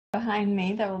Behind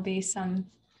me, there will be some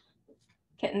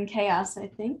kitten chaos, I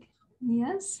think.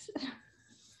 Yes.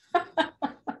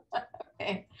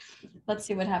 Okay, let's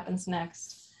see what happens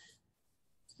next.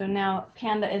 So now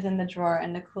Panda is in the drawer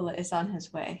and Nakula is on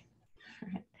his way. All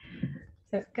right.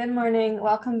 So good morning.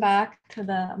 Welcome back to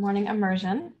the morning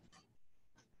immersion.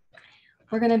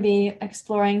 We're going to be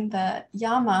exploring the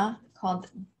Yama called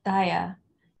Daya,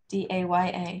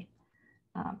 D-A-Y-A.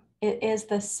 It is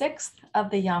the sixth of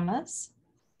the yamas.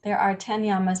 There are 10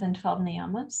 yamas and 12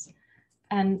 niyamas.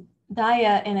 And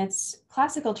Daya in its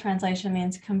classical translation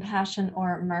means compassion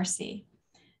or mercy.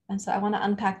 And so I want to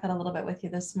unpack that a little bit with you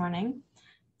this morning.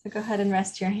 So go ahead and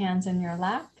rest your hands in your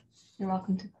lap. You're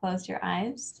welcome to close your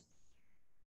eyes.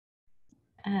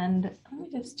 And let me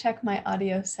just check my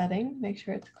audio setting, make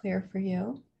sure it's clear for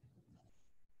you.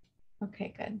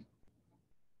 Okay, good.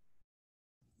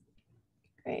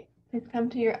 Great. Please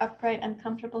come to your upright and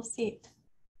comfortable seat.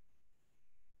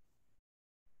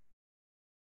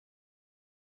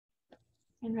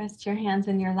 And rest your hands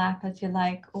in your lap as you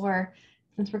like, or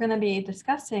since we're going to be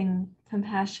discussing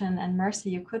compassion and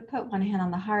mercy, you could put one hand on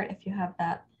the heart if you have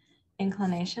that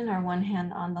inclination, or one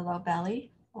hand on the low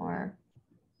belly, or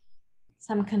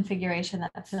some configuration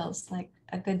that feels like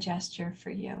a good gesture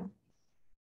for you.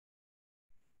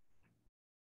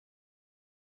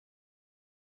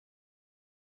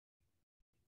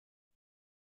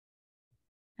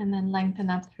 And then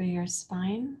lengthen up through your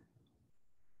spine.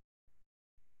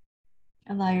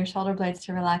 Allow your shoulder blades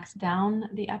to relax down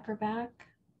the upper back.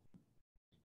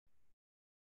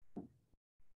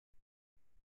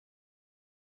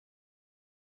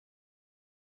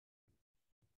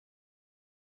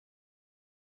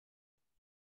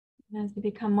 And as you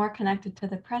become more connected to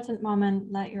the present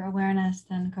moment, let your awareness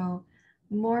then go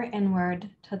more inward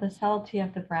to the subtlety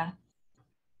of the breath,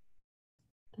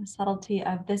 the subtlety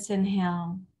of this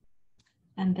inhale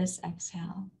and this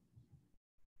exhale.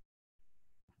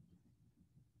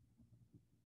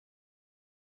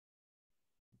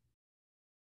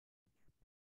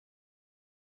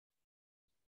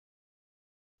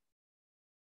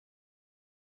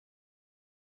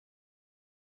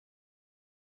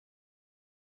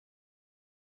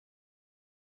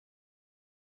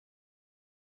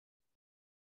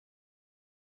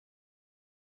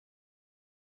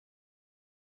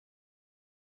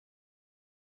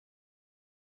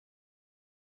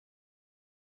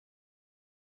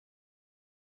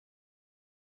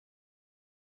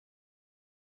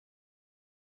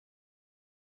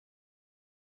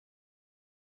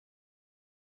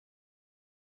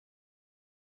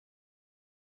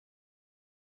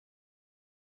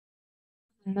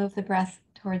 Move the breath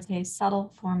towards a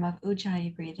subtle form of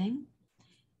ujjayi breathing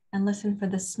and listen for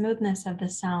the smoothness of the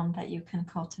sound that you can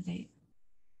cultivate.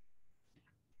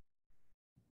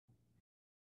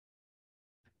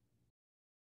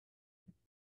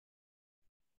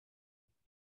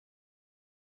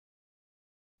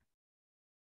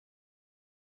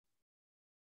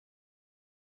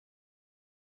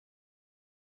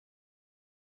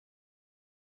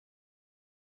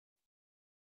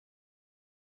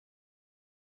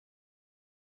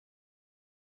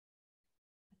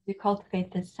 As you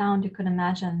cultivate this sound, you could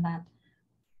imagine that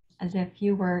as if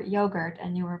you were yogurt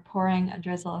and you were pouring a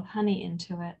drizzle of honey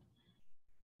into it.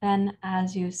 Then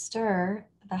as you stir,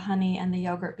 the honey and the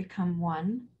yogurt become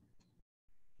one.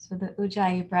 So the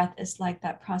ujjayi breath is like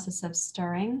that process of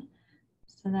stirring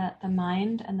so that the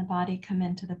mind and the body come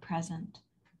into the present.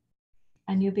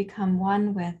 And you become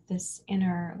one with this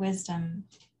inner wisdom,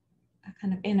 a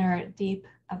kind of inner, deep,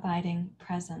 abiding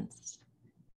presence.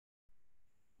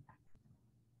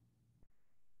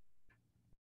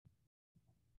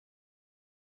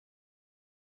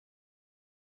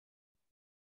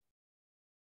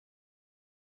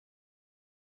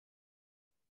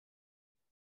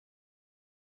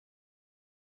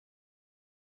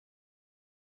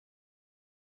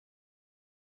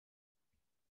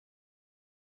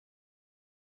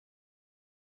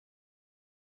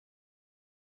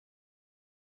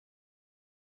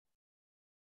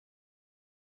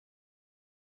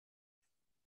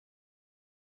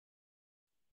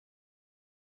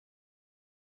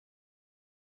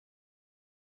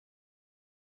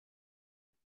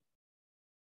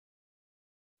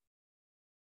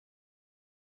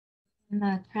 In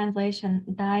the translation,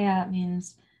 Daya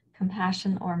means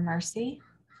compassion or mercy.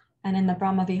 And in the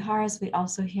Brahma Viharas, we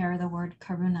also hear the word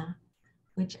karuna,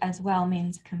 which as well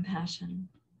means compassion.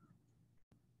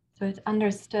 So it's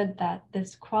understood that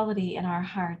this quality in our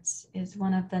hearts is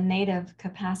one of the native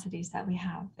capacities that we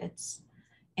have. It's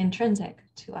intrinsic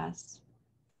to us.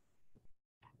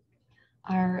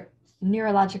 Our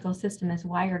neurological system is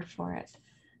wired for it.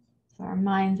 So our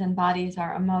minds and bodies,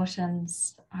 our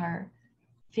emotions, our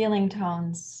feeling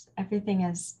tones, everything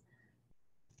is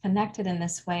connected in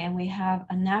this way, and we have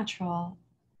a natural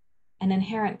and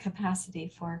inherent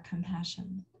capacity for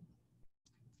compassion.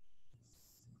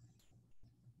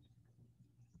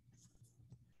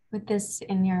 With this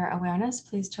in your awareness,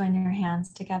 please join your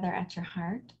hands together at your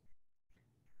heart.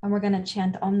 And we're going to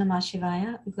chant Om Namah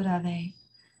Shivaya Gurave.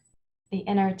 The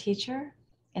inner teacher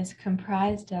is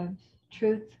comprised of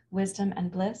truth, wisdom,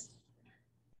 and bliss,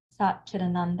 Sat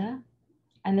Chidananda.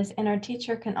 And this inner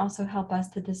teacher can also help us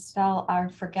to dispel our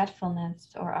forgetfulness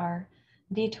or our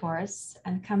detours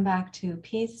and come back to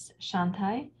peace,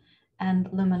 Shantai, and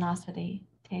luminosity,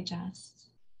 Tejas.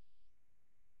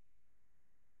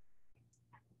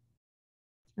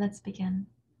 Let's begin.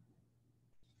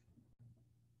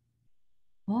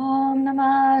 Om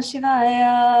Namah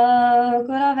Shivaya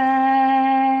Gurave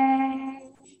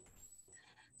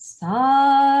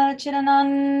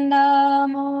Satchidananda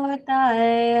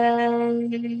Murtaye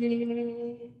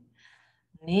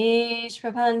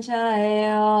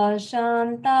Nishprapanchaya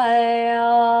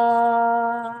Shantaya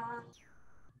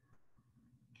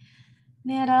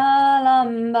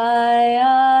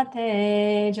Niralambaya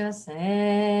Tejase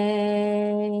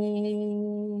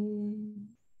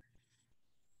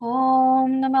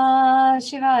Om Namah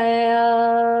Shivaya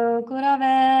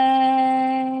Gurave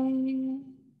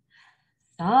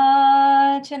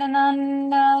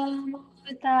Satchidananda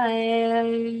Murtaye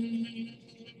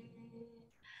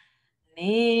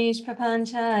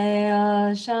Nishprapanchaya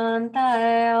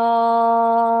Shantaya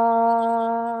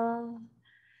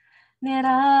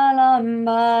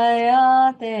Niralambaya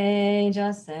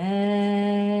Tejase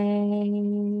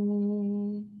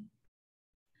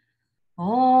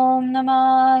Om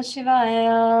Namah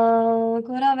Shivaya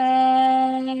Gurave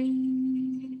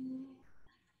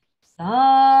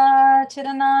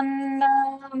Satchidananda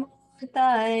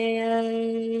Murtaye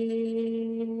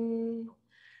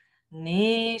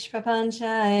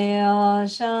Nishprapanchaya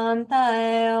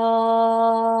Shantaya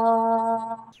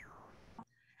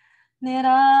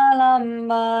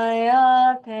Niralambaya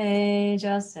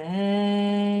Tejase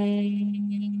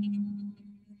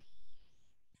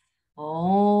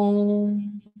Om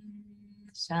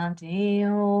Shanti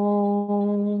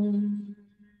Om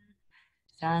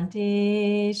Shanti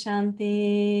Shanti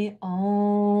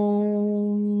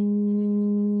Om.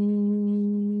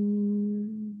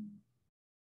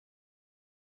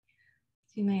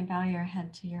 So you may bow your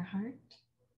head to your heart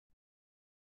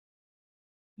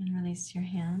and release your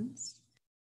hands.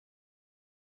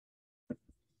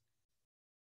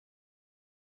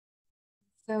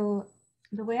 So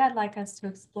the way I'd like us to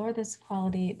explore this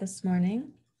quality this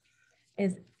morning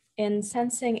is in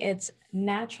sensing its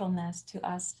naturalness to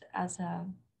us as a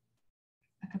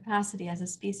capacity, as a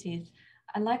species.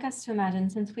 I'd like us to imagine,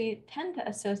 since we tend to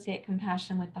associate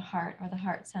compassion with the heart or the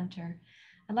heart center,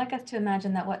 I'd like us to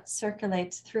imagine that what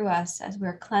circulates through us as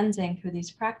we're cleansing through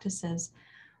these practices,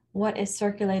 what is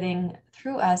circulating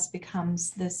through us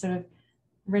becomes this sort of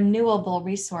renewable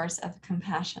resource of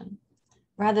compassion,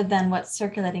 rather than what's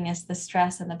circulating is the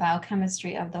stress and the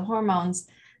biochemistry of the hormones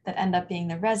that end up being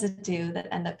the residue, that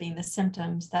end up being the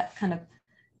symptoms that kind of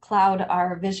cloud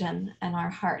our vision and our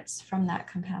hearts from that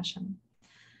compassion.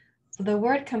 So the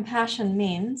word compassion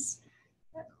means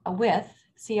with,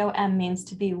 C-O-M means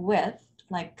to be with,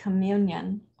 like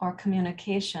communion or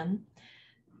communication.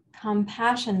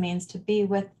 Compassion means to be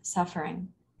with suffering,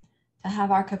 to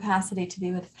have our capacity to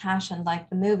be with passion,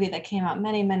 like the movie that came out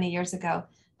many, many years ago,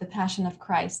 The Passion of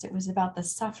Christ. It was about the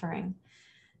suffering.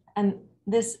 And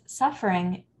this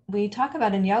suffering, we talk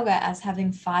about in yoga as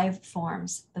having 5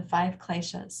 forms, the 5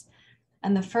 kleshas.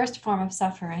 And the first form of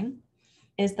suffering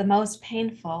is the most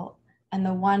painful and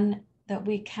the one that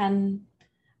we can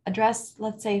address,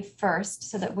 let's say, first,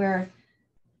 so that we're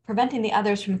preventing the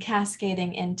others from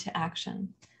cascading into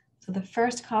action. So the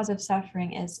first cause of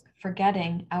suffering is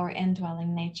forgetting our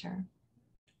indwelling nature.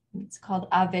 It's called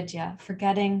Avidya,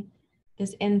 forgetting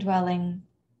this indwelling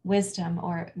wisdom,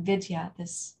 or vidya,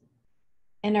 this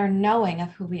inner knowing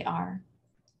of who we are.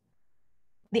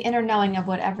 The inner knowing of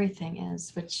what everything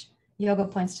is, which yoga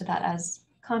points to that as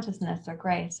consciousness or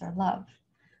grace or love.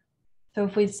 So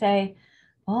if we say,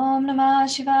 Om Namah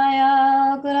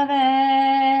Shivaya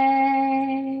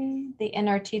Gurave, the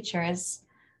inner teacher is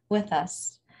with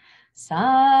us.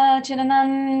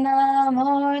 Satchidananda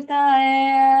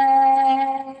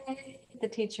Murtaye, the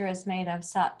teacher is made of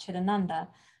Sat Chidananda,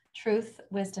 truth,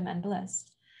 wisdom, and bliss.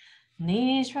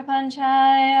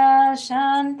 Nishprapanchaya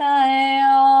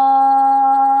Shantaya,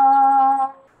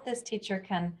 this teacher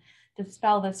can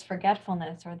dispel this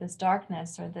forgetfulness or this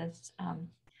darkness or this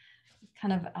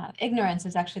kind of ignorance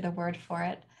is actually the word for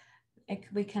it.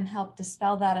 We can help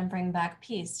dispel that and bring back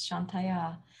peace.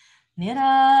 Shantaya.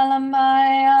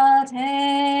 Niralambaya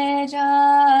tejase.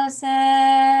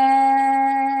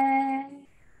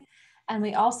 And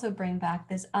we also bring back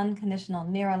this unconditional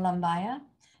niralambaya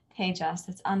tejas,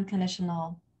 this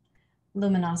unconditional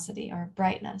luminosity or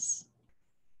brightness.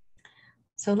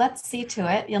 So let's see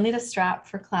to it. You'll need a strap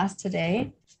for class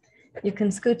today. You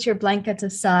can scoot your blankets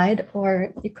aside,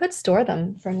 or you could store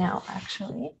them for now,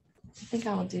 actually. I think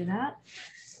I will do that.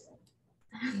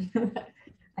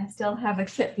 I still have a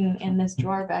kitten in this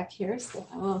drawer back here, so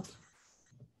I will.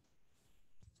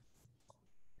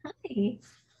 Hi.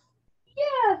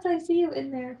 Yes, I see you in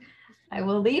there. I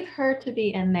will leave her to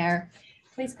be in there.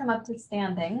 Please come up to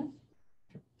standing.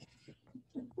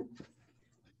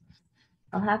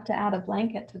 I'll have to add a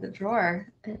blanket to the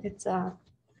drawer.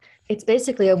 It's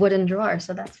basically a wooden drawer,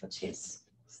 so that's what she's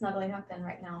snuggling up in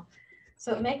right now.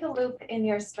 So make a loop in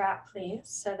your strap, please,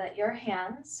 so that your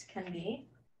hands can be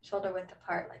shoulder width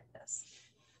apart like this.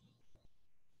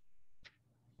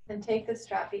 Then take the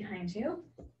strap behind you.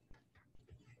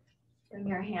 Bring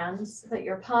your hands so that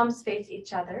your palms face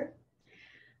each other.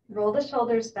 Roll the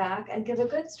shoulders back and give a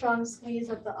good strong squeeze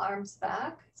of the arms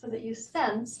back so that you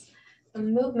sense the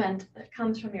movement that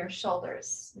comes from your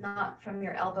shoulders, not from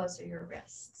your elbows or your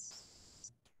wrists.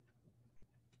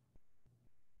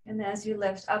 And as you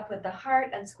lift up with the heart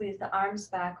and squeeze the arms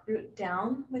back, root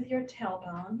down with your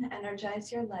tailbone,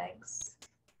 energize your legs.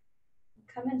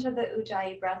 Come into the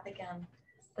Ujjayi breath again,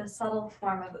 the subtle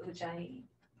form of Ujjayi.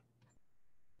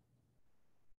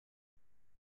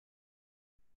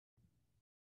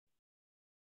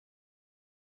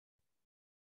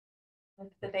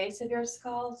 Lift the base of your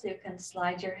skull so you can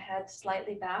slide your head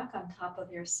slightly back on top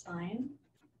of your spine.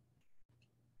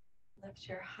 Lift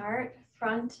your heart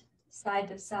front, side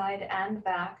to side, and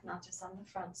back, not just on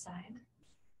the front side.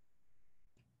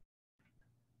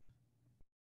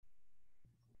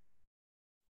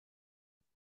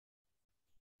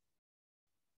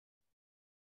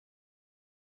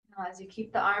 Now, as you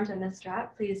keep the arms in the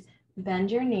strap, please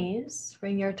bend your knees,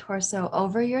 bring your torso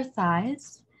over your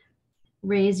thighs,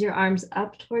 raise your arms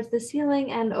up towards the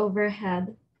ceiling and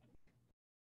overhead.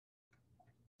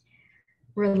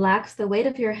 Relax the weight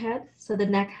of your head so the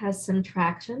neck has some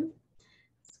traction.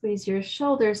 Squeeze your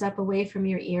shoulders up away from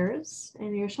your ears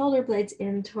and your shoulder blades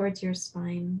in towards your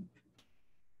spine.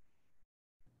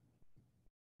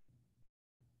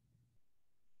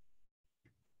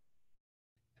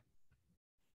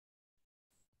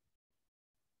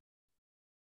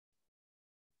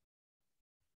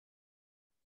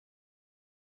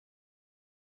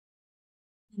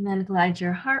 And then glide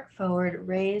your heart forward,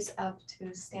 raise up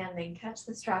to standing. Catch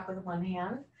the strap with one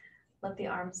hand, let the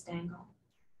arms dangle.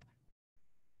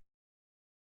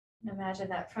 And imagine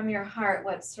that from your heart,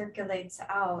 what circulates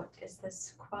out is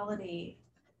this quality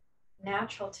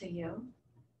natural to you,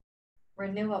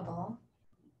 renewable,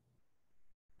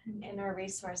 an inner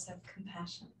resource of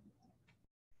compassion.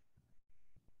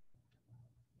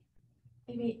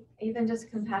 Maybe even just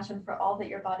compassion for all that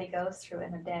your body goes through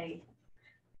in a day.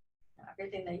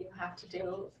 Everything that you have to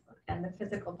do, and the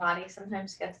physical body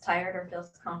sometimes gets tired or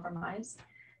feels compromised.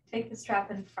 Take the strap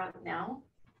in front now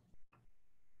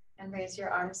and raise your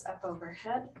arms up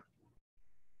overhead.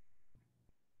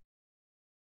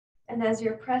 And as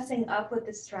you're pressing up with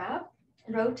the strap,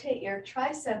 rotate your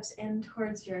triceps in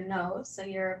towards your nose so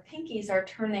your pinkies are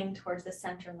turning towards the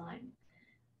center line.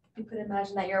 You could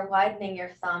imagine that you're widening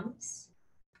your thumbs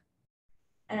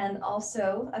and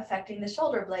also affecting the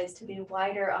shoulder blades to be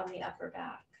wider on the upper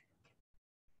back.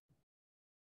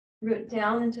 Root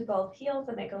down into both heels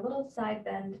and make a little side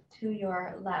bend to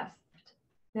your left.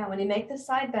 Now, when you make the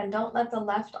side bend, don't let the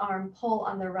left arm pull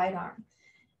on the right arm.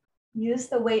 Use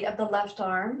the weight of the left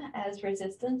arm as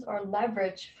resistance or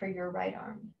leverage for your right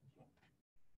arm.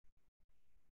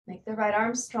 Make the right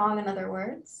arm strong, in other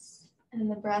words,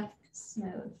 and the breath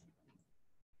smooth.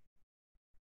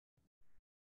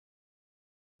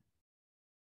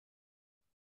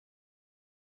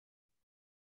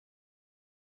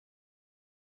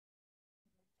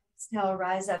 Exhale,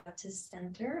 rise up to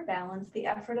center, balance the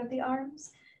effort of the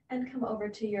arms, and come over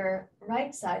to your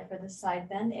right side for the side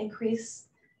bend. Increase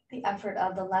the effort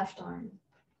of the left arm.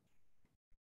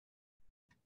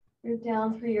 Root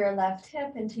down through your left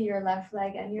hip into your left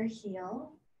leg and your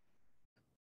heel.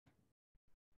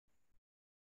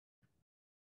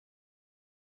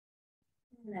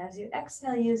 And as you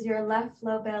exhale, use your left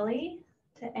low belly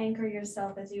to anchor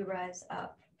yourself as you rise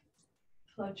up.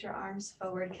 Float your arms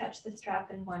forward, catch the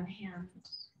strap in one hand,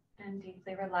 and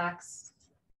deeply relax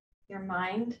your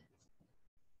mind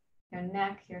your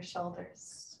neck, your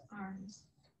shoulders, arms,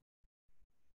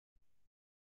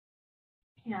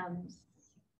 hands,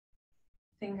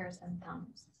 fingers and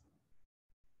thumbs.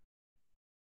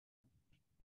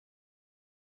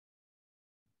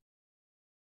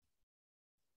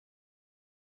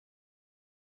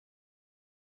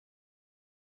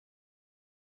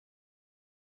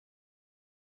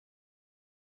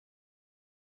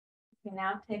 You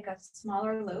now take a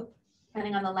smaller loop.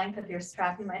 Depending on the length of your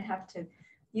strap, you might have to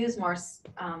use more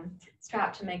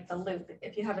strap to make the loop.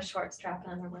 If you have a short strap,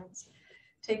 in other words,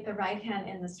 take the right hand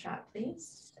in the strap,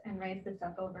 please, and raise this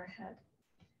up overhead.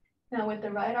 Now with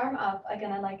the right arm up,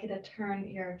 again, I'd like you to turn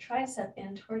your tricep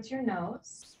in towards your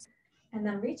nose and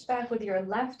then reach back with your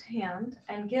left hand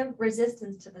and give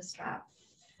resistance to the strap.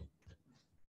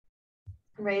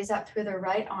 Raise up through the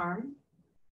right arm.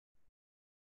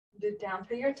 Loop down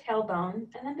through your tailbone,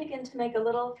 and then begin to make a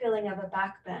little feeling of a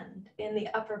back bend in the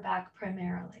upper back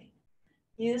primarily.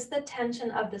 Use the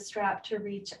tension of the strap to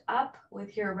reach up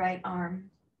with your right arm.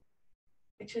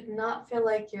 It should not feel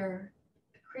like you're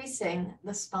creasing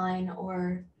the spine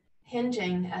or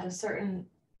hinging at a certain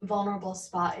vulnerable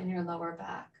spot in your lower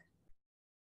back.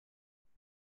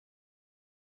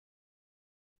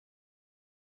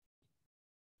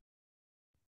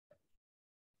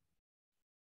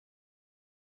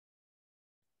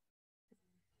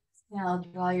 Now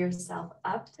draw yourself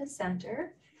up to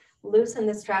center. Loosen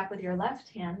the strap with your left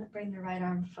hand. Bring the right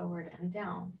arm forward and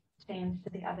down. Change to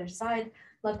the other side.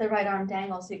 Let the right arm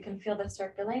dangle so you can feel the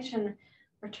circulation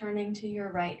returning to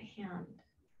your right hand.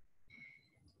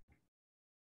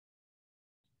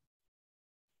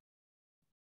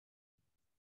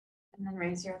 And then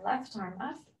raise your left arm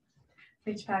up.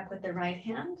 Reach back with the right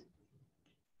hand.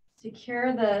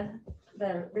 Secure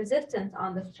the resistance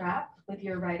on the strap with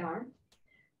your right arm.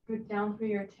 Root down through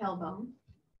your tailbone.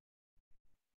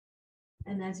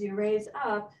 And as you raise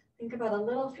up, think about a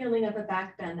little feeling of a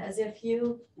back bend, as if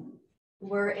you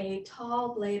were a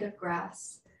tall blade of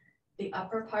grass, the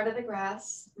upper part of the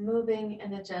grass moving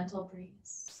in a gentle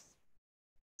breeze.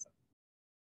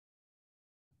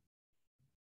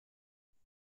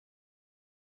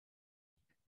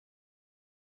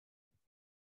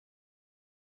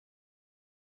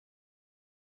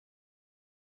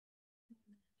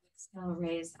 Exhale,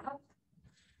 raise up.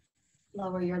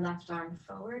 Lower your left arm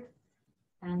forward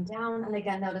and down. And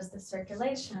again, notice the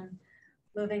circulation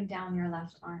moving down your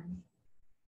left arm.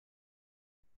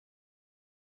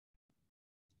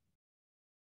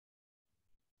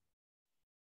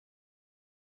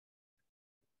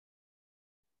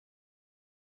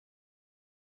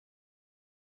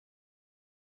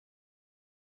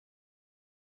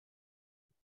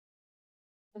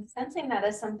 And sensing that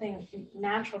as something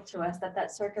natural to us,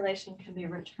 that circulation can be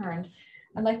returned,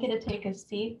 I'd like you to take a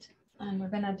seat, and we're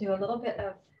going to do a little bit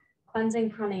of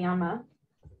cleansing pranayama.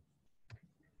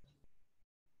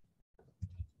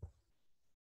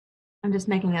 I'm just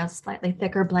making a slightly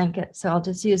thicker blanket, so I'll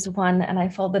just use one, and I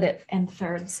folded it in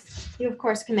thirds. You, of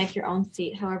course, can make your own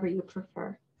seat however you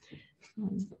prefer.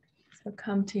 So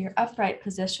come to your upright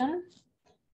position.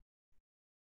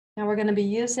 Now we're going to be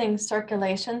using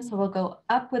circulation, so we'll go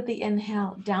up with the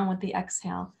inhale, down with the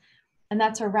exhale. And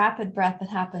that's a rapid breath that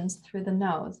happens through the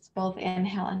nose, both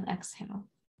inhale and exhale.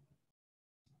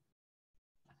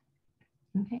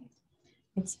 Okay,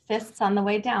 it's fists on the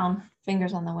way down,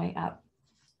 fingers on the way up.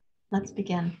 Let's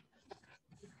begin.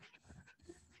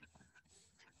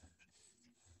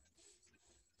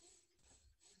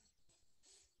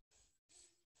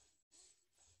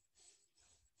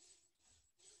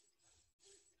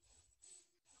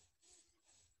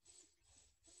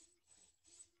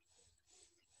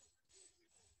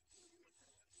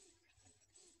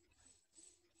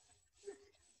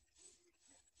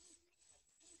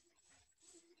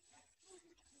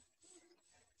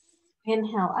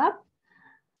 Inhale up.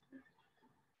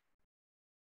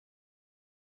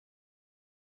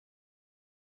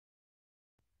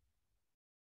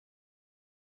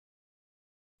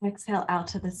 Exhale out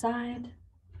to the side.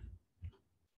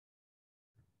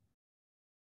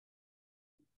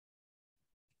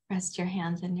 Rest your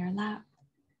hands in your lap.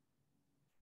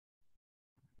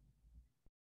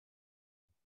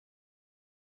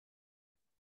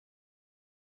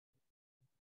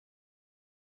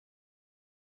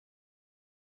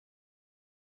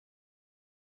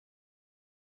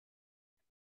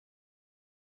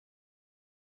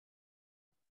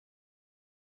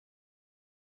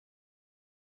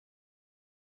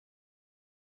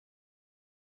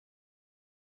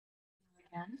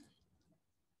 Again,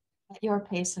 at your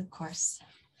pace, of course.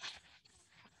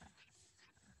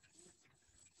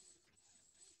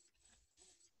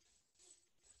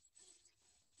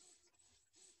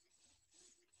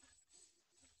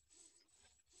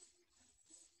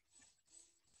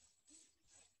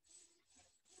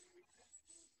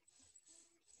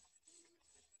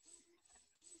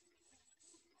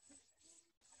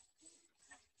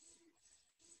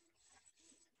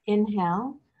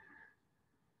 Inhale.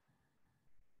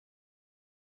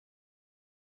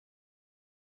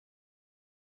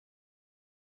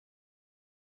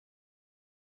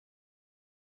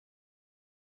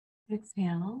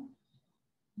 Exhale.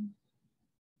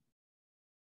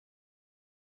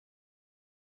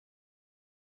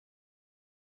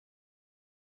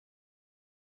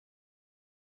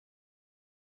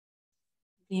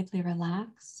 Deeply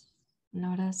relax.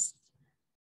 Notice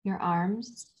your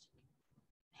arms,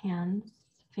 hands,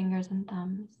 fingers and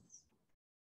thumbs.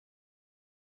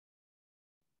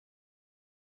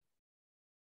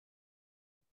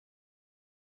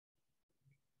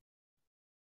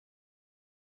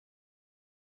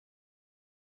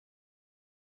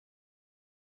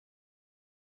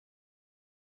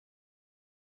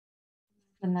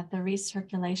 And that the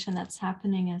recirculation that's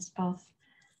happening is both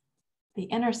the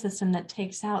inner system that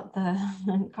takes out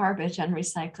the garbage and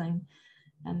recycling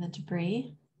and the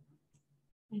debris.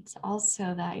 It's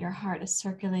also that your heart is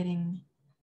circulating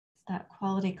that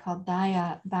quality called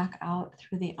Daya back out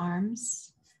through the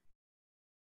arms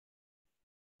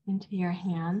into your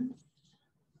hands,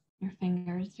 your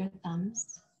fingers, your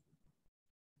thumbs.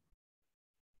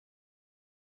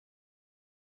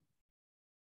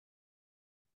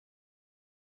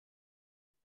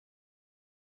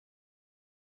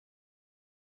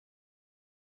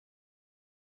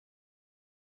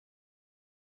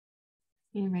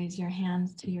 You raise your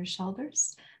hands to your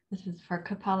shoulders. This is for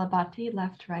Kapalabhati,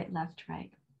 left, right, left, right.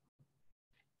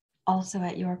 Also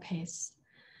at your pace.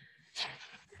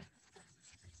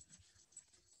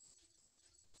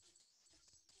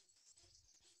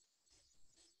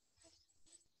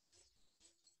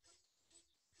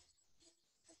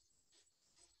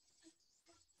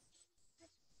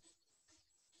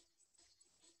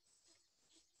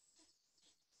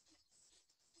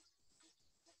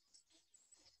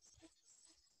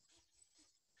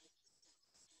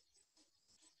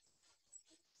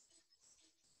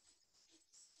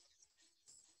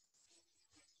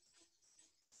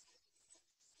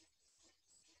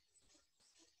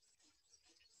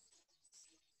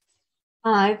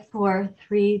 Five, four,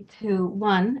 three, two,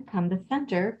 one. Come to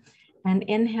center and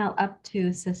inhale up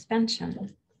to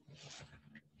suspension.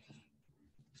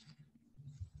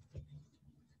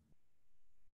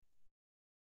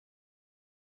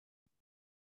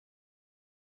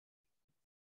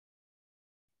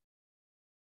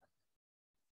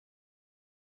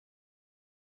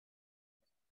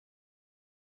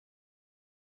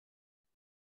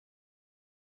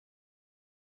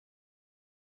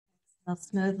 Exhale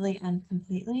smoothly and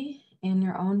completely in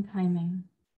your own timing.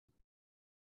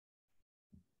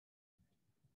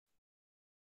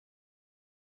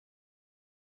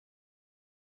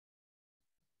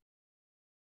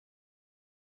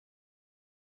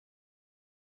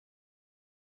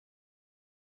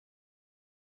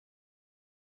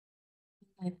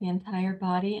 Invite the entire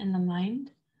body and the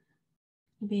mind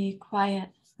to be quiet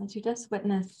as you just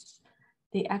witness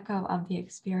the echo of the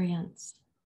experience.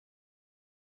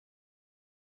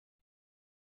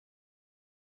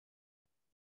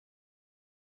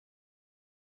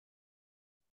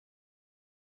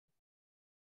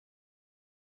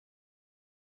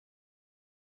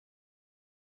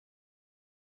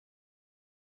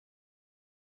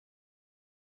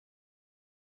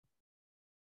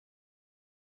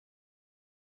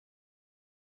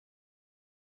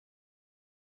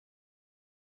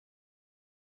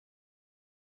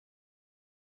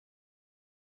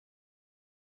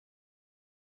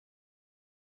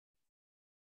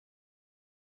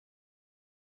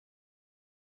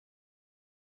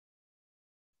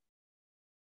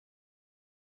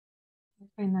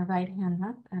 Bring the right hand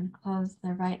up and close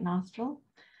the right nostril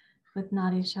with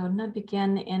Nadi Shodhana.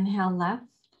 Begin, inhale left,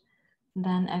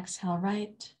 then exhale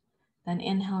right, then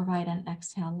inhale right and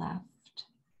exhale left.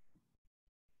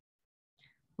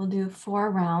 We'll do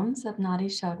 4 rounds of Nadi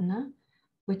Shodhana,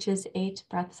 which is 8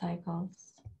 breath cycles.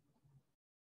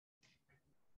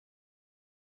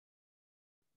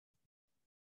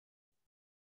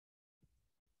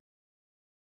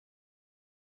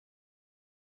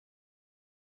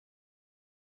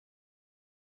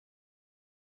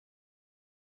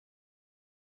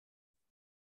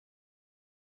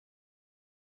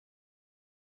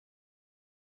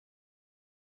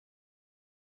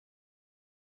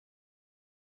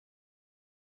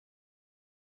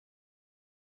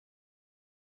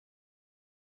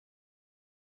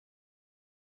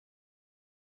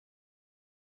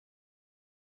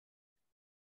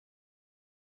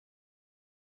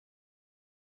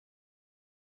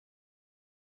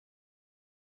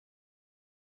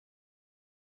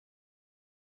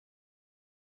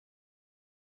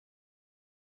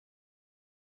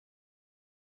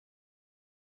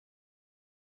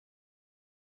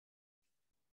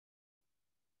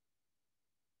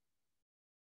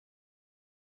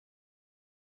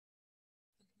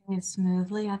 Move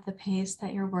smoothly at the pace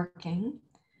that you're working,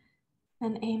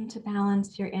 and aim to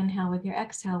balance your inhale with your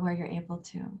exhale where you're able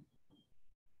to.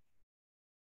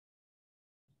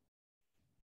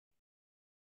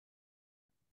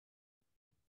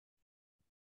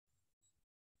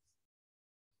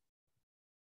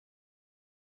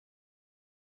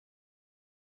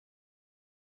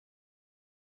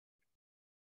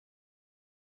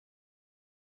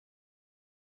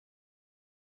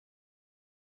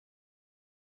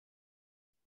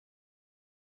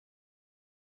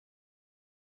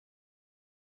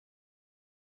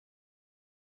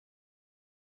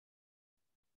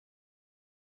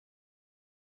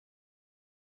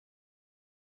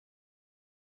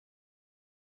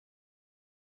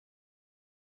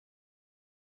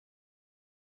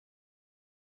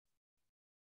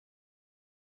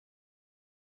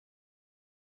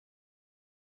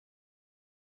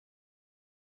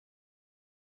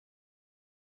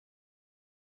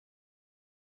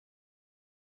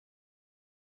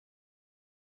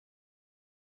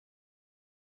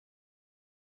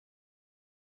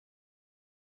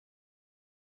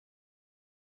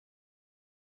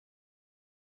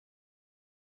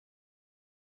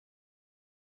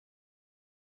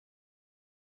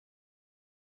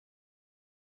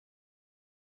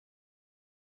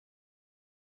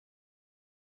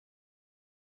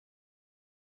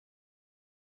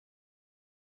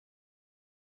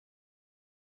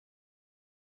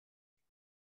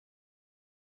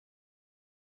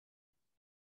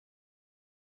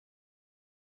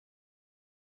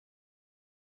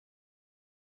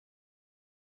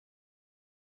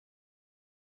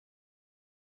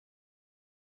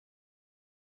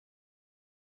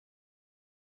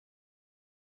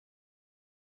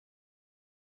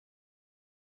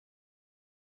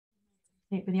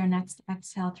 Take with your next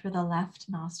exhale through the left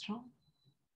nostril.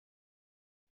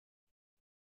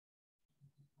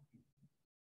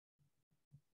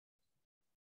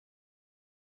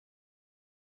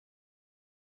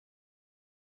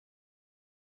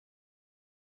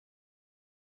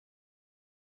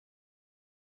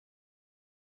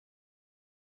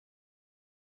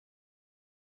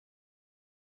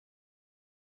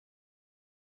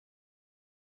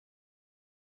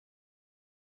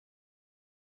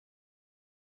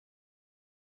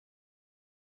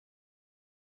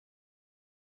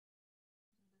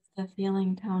 The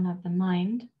feeling tone of the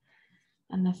mind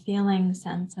and the feeling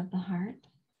sense of the heart.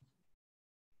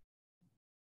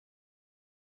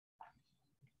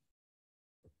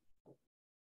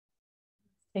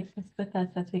 Take this with us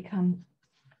as we come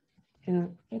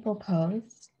to table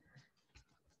pose.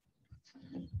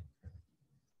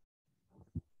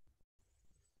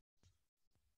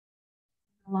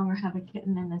 No longer have a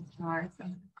kitten in this drawer, so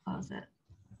I'm going to close it.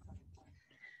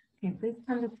 Okay, please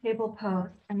come to table pose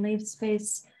and leave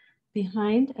space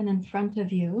behind and in front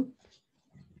of you.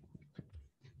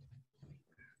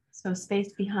 So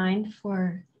space behind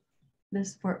for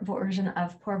this version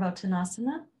of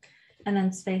purvottanasana, and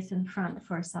then space in front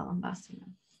for salambasana.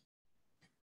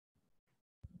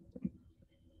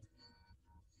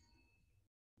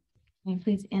 Okay,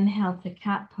 please inhale to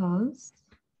cat pose.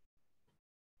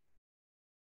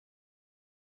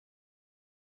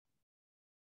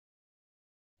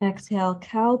 Exhale,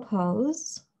 cow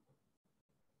pose.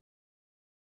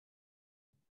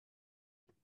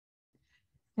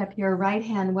 Step your right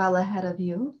hand well ahead of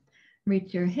you.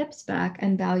 Reach your hips back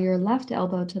and bow your left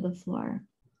elbow to the floor.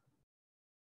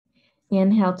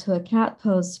 Inhale to a cat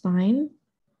pose spine.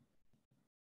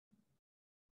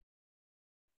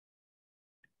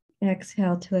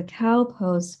 Exhale to a cow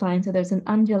pose spine. So there's an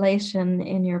undulation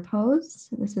in your pose.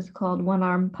 This is called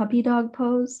one-arm puppy dog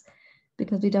pose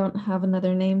because we don't have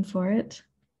another name for it.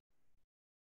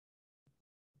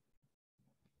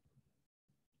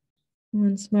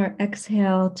 Once more,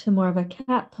 exhale to more of a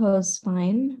cat pose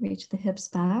spine. Reach the hips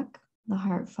back, the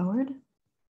heart forward.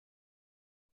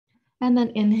 And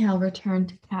then inhale, return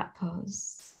to cat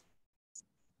pose.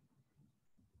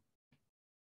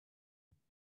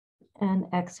 And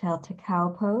exhale to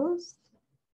cow pose.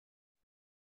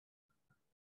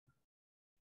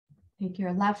 Take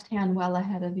your left hand well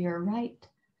ahead of your right.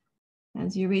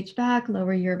 As you reach back,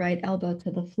 lower your right elbow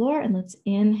to the floor, and let's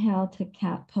inhale to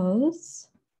cat pose.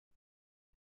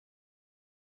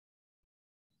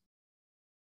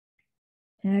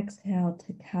 Exhale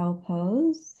to cow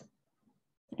pose.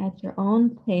 At your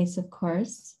own pace, of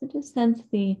course, but just sense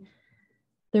the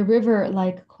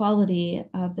river-like quality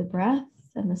of the breath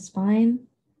and the spine.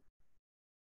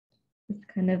 This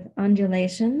kind of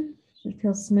undulation should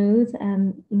feel smooth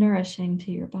and nourishing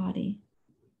to your body.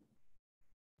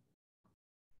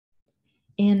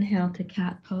 Inhale to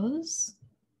cat pose.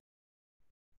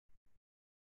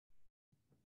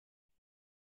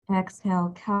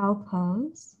 Exhale, cow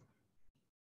pose.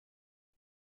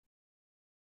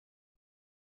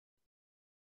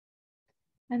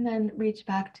 And then reach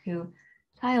back to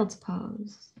child's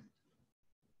pose.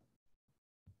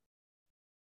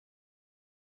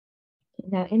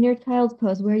 Now in your child's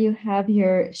pose, where you have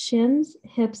your shins,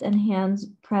 hips, and hands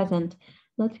present,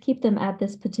 let's keep them at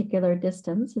this particular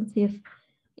distance and see if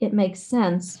it makes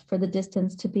sense for the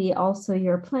distance to be also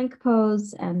your plank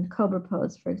pose and cobra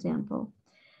pose, for example.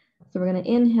 So we're going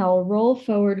to inhale, roll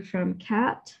forward from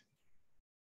cat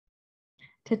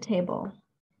to table.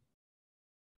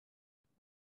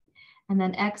 And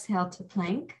then exhale to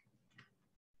plank.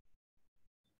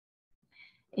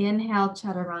 Inhale,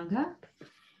 chaturanga.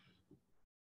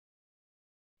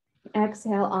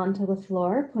 Exhale onto the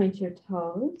floor, point your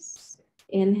toes.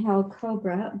 Inhale,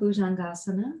 cobra,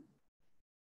 bhujangasana.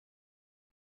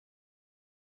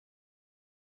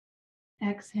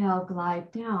 Exhale,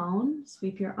 glide down,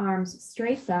 sweep your arms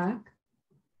straight back.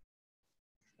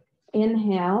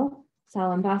 Inhale,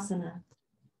 salambhasana.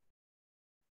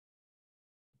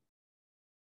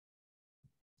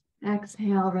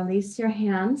 Exhale, release your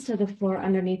hands to the floor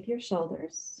underneath your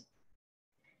shoulders.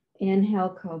 Inhale,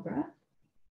 cobra.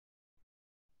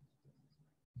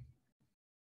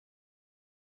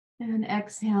 And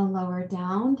exhale, lower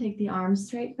down, take the arms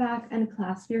straight back and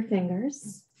clasp your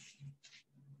fingers.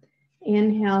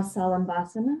 Inhale,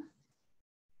 salambhasana.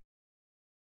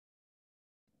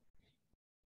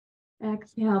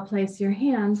 Exhale, place your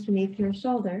hands beneath your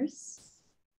shoulders.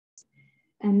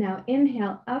 And now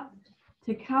inhale up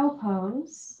to cow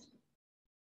pose.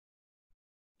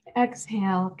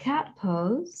 Exhale, cat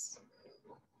pose.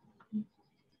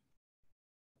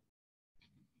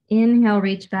 Inhale,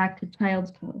 reach back to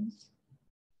child's pose.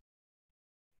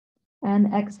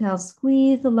 And exhale,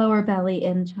 squeeze the lower belly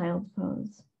in child's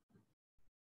pose.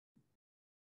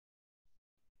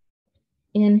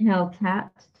 Inhale,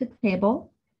 cat to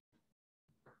table.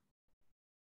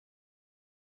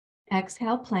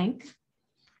 Exhale, plank.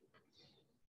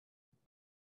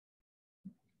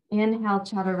 Inhale,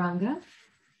 chaturanga.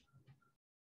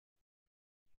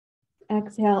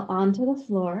 Exhale onto the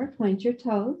floor, point your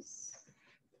toes.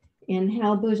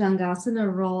 Inhale,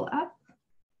 bhujangasana, roll up.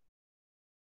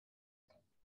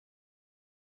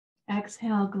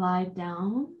 Exhale, glide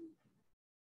down.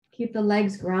 Keep the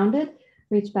legs grounded.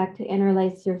 Reach back to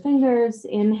interlace your fingers.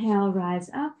 Inhale, rise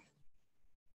up.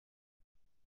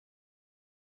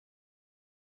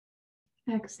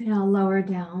 Exhale, lower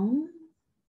down.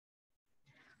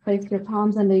 Place your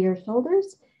palms under your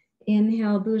shoulders.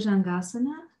 Inhale,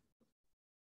 bhujangasana.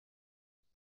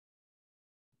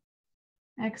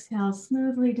 Exhale,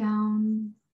 smoothly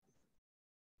down.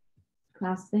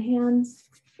 Clasp the hands.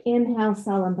 Inhale,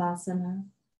 salambhasana.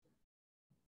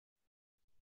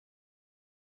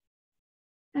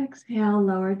 Exhale,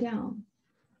 lower down.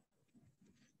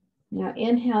 Now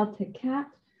inhale to cow.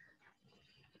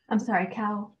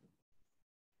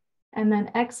 And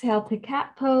then exhale to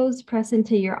cat pose. Press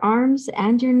into your arms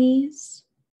and your knees.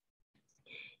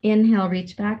 Inhale,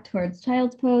 reach back towards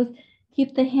child's pose.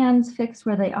 Keep the hands fixed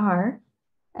where they are.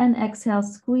 And exhale,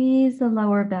 squeeze the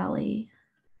lower belly.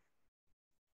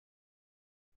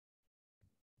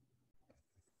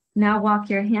 Now walk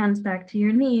your hands back to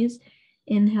your knees.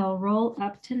 Inhale, roll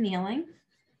up to kneeling.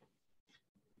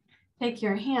 Take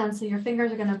your hands, so your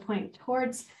fingers are going to point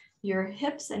towards your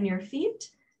hips and your feet,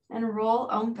 and roll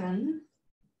open.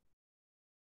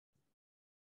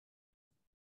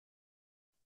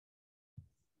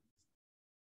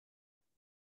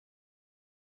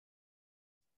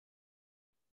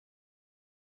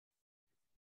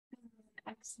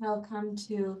 Exhale, come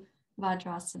to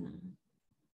virasana.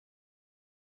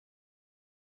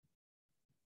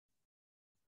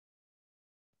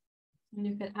 And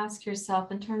you could ask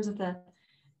yourself, in terms of the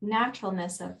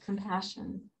naturalness of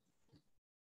compassion,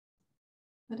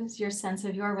 what is your sense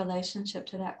of your relationship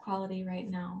to that quality right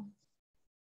now?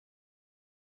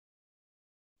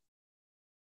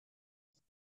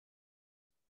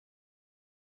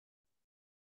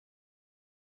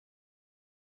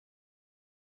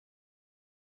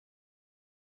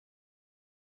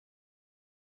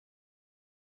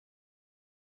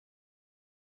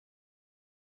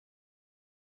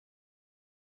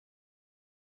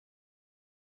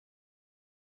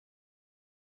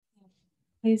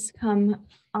 Please come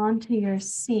onto your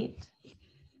seat.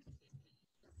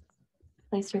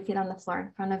 Place your feet on the floor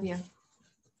in front of you.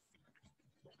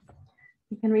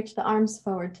 You can reach the arms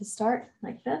forward to start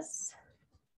like this.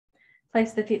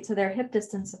 Place the feet so they're hip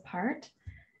distance apart.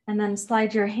 And then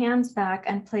slide your hands back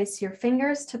and place your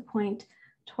fingers to point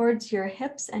towards your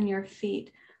hips and your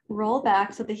feet. roll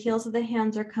back so the heels of the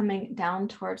hands are coming down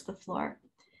towards the floor.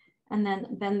 And then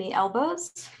bend the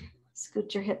elbows,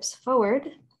 scoot your hips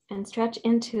forward, and stretch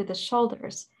into the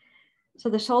shoulders. So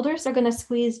the shoulders are going to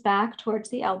squeeze back towards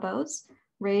the elbows.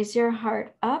 Raise your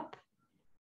heart up.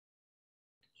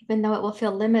 Even though it will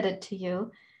feel limited to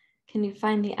you, can you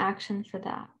find the action for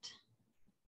that?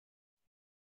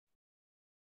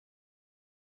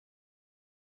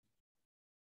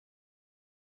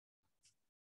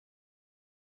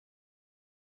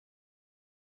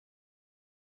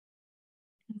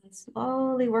 And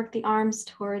slowly work the arms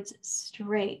towards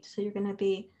straight. So you're going to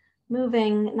be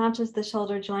moving not just the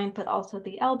shoulder joint, but also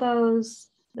the elbows,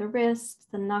 the wrists,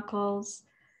 the knuckles.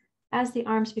 As the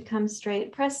arms become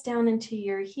straight, press down into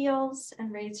your heels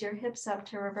and raise your hips up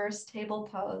to reverse table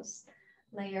pose.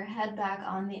 Lay your head back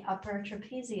on the upper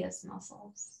trapezius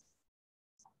muscles.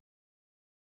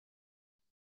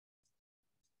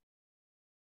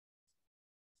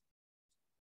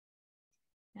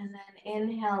 And then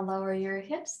inhale, lower your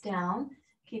hips down.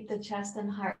 Keep the chest and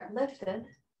heart lifted.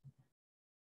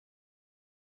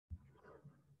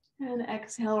 And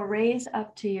exhale, raise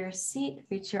up to your seat.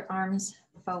 Reach your arms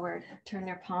forward. Turn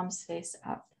your palms face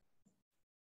up.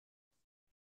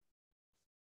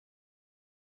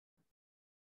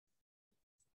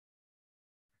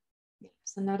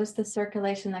 So notice the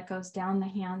circulation that goes down the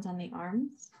hands and the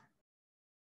arms.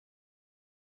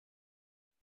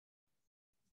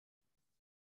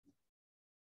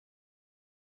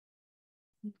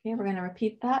 Okay, we're going to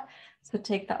repeat that. So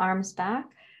take the arms back,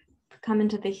 come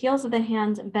into the heels of the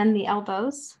hands, bend the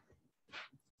elbows,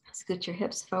 scoot your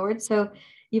hips forward. So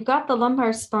you've got the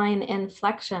lumbar spine in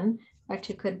flexion, right?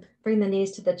 You could bring the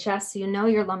knees to the chest so you know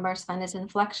your lumbar spine is in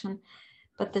flexion,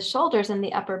 but the shoulders and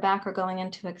the upper back are going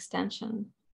into extension.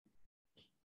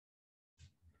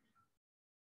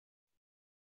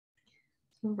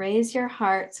 So raise your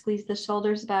heart, squeeze the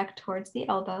shoulders back towards the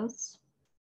elbows.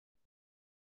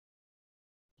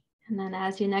 And then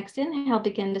as you next inhale,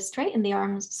 begin to straighten the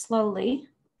arms slowly.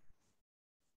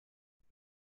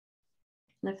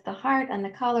 Lift the heart and the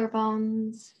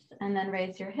collarbones, and then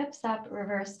raise your hips up,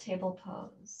 reverse table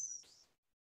pose.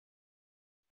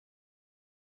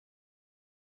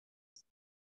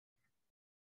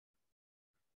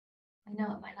 I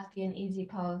know it might not be an easy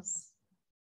pose.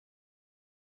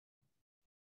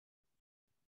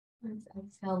 Let's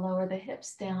exhale, lower the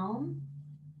hips down.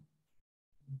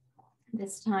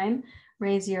 This time,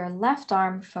 raise your left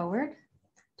arm forward.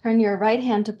 Turn your right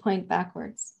hand to point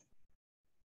backwards.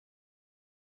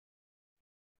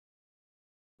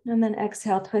 And then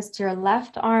exhale, twist your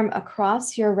left arm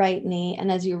across your right knee.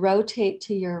 And as you rotate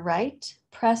to your right,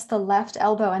 press the left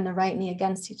elbow and the right knee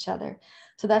against each other.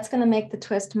 So that's going to make the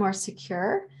twist more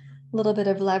secure. A little bit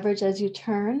of leverage as you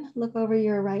turn. Look over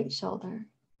your right shoulder.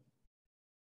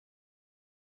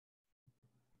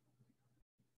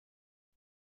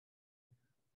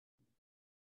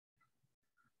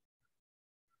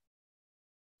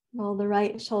 Roll the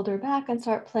right shoulder back and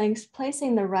start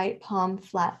placing the right palm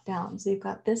flat down. So you've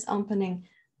got this opening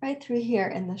right through here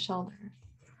in the shoulder.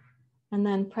 And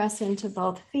then press into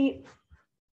both feet,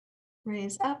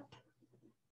 raise up.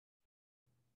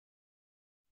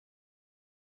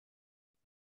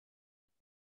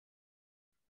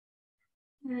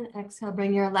 And exhale,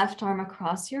 bring your left arm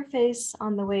across your face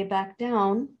on the way back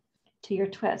down to your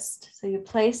twist. So you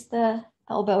place the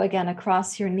elbow again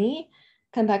across your knee,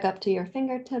 come back up to your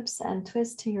fingertips and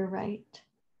twist to your right.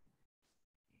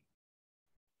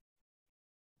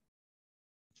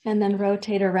 And then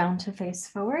rotate around to face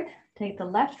forward. Take the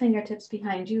left fingertips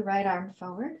behind you, right arm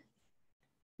forward.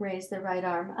 Raise the right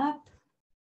arm up.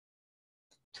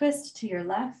 Twist to your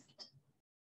left.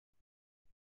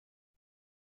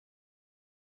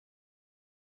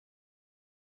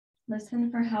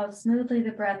 Listen for how smoothly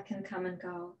the breath can come and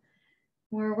go.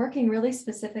 We're working really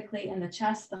specifically in the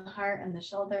chest, the heart, and the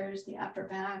shoulders, the upper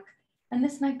back. And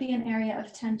this might be an area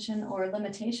of tension or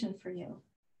limitation for you.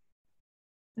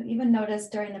 So even notice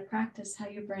during the practice how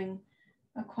you bring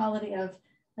a quality of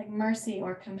like mercy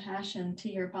or compassion to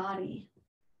your body.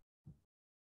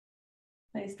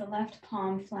 Place the left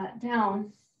palm flat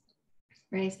down.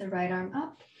 Raise the right arm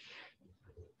up.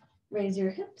 Raise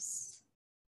your hips.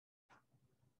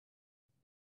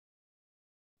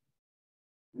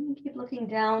 And keep looking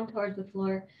down towards the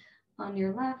floor on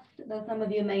your left, though some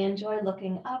of you may enjoy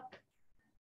looking up.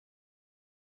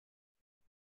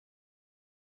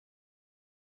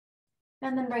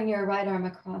 And then bring your right arm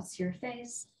across your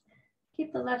face.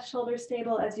 Keep the left shoulder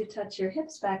stable as you touch your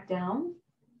hips back down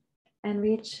and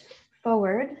reach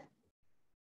forward.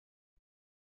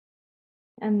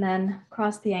 And then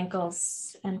cross the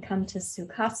ankles and come to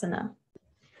Sukhasana.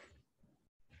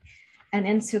 And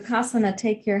in Sukhasana,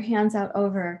 take your hands out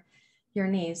over your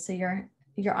knees. So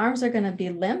your arms are going to be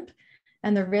limp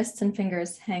and the wrists and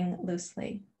fingers hang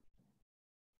loosely.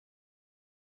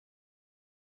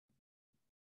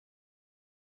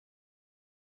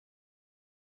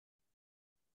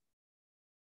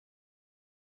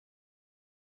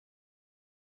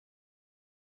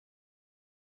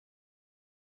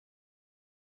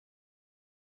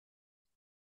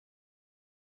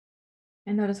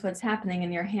 And notice what's happening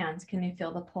in your hands. Can you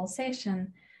feel the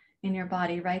pulsation in your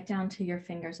body right down to your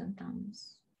fingers and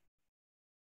thumbs?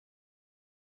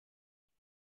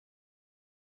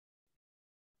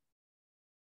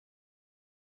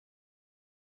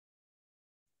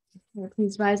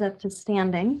 Please rise up to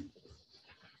standing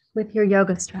with your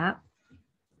yoga strap.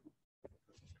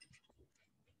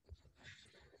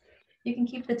 You can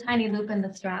keep the tiny loop in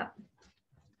the strap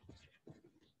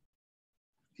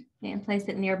and place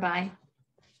it nearby.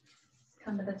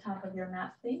 Come to the top of your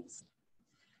mat, please.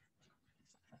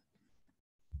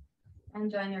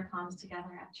 And join your palms together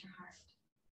at your heart.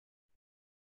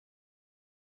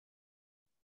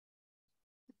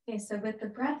 Okay, so with the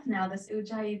breath now, this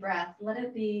Ujjayi breath, let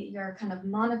it be your kind of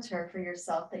monitor for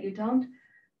yourself, that you don't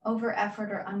over effort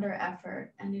or under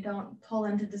effort, and you don't pull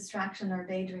into distraction or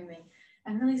daydreaming,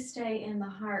 and really stay in the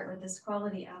heart with this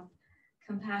quality of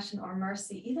compassion or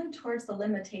mercy, even towards the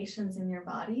limitations in your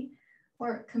body,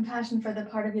 or compassion for the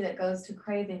part of you that goes to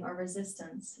craving or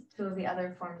resistance, two of the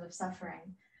other forms of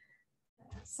suffering.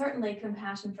 Certainly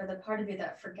compassion for the part of you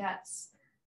that forgets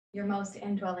your most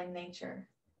indwelling nature.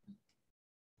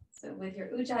 So with your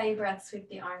Ujjayi breath, sweep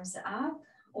the arms up,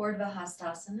 Urdhva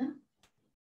Hastasana.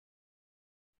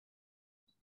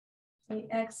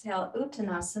 Exhale,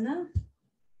 Uttanasana.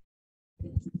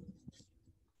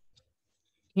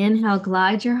 Inhale,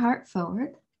 glide your heart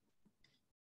forward.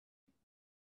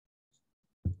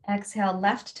 Exhale,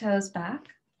 left toes back.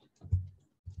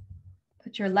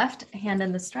 Put your left hand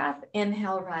in the strap.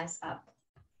 Inhale, rise up.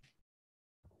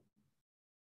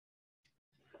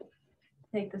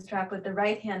 Take the strap with the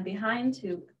right hand behind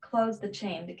to close the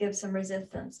chain, to give some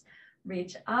resistance.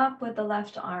 Reach up with the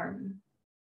left arm.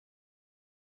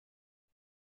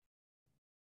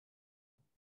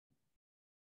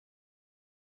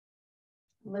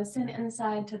 Listen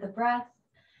inside to the breath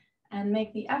and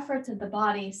make the efforts of the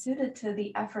body suited to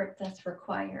the effort that's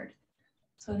required.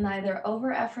 So neither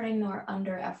over-efforting nor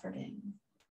under-efforting.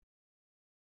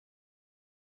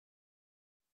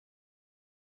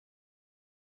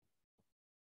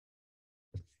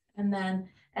 And then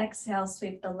exhale,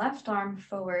 sweep the left arm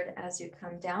forward as you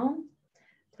come down.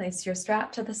 Place your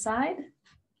strap to the side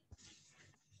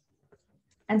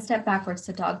and step backwards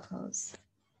to dog pose.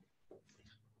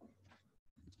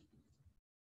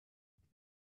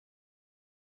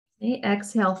 Okay,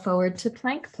 exhale forward to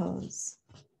plank pose.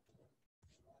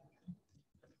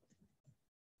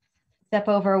 Step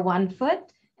over one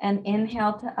foot and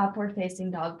inhale to upward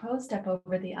facing dog pose. Step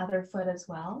over the other foot as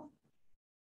well.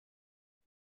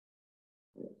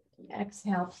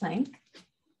 Exhale, plank.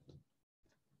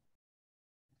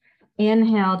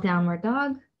 Inhale, downward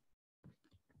dog.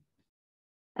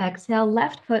 Exhale,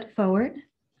 left foot forward.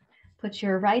 Put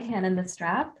your right hand in the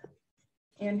strap.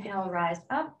 Inhale, rise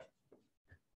up.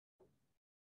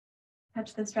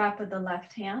 Touch the strap with the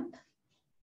left hand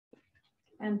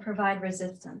and provide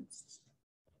resistance.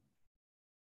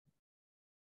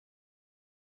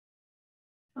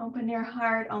 Open your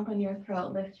heart, open your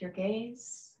throat, lift your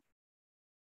gaze.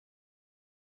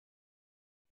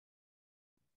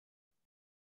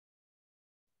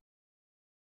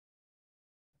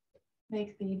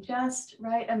 Make the just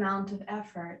right amount of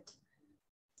effort.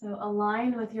 So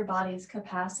align with your body's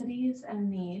capacities and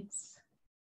needs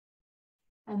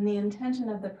and the intention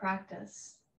of the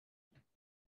practice.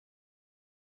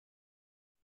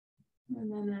 And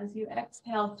then as you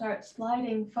exhale, start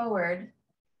sliding forward.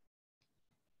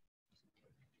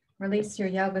 Release your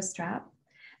yoga strap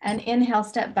and inhale,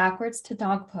 step backwards to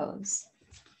dog pose.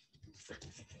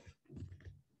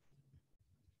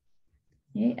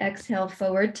 Okay, exhale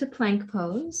forward to plank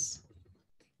pose.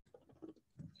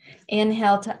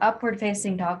 Inhale to upward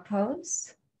facing dog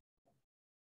pose.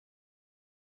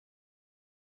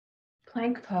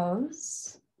 Plank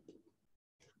pose.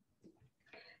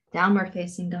 Downward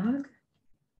facing dog.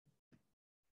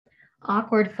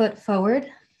 Awkward foot forward,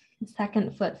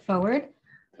 second foot forward,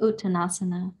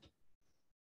 Uttanasana.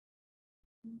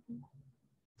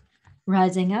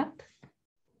 Rising up.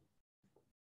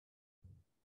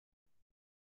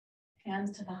 Hands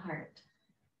to the heart.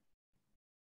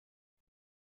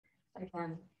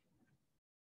 Again.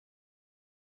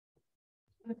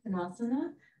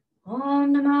 Uttanasana.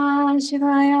 Om Namah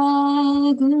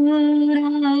Shivaya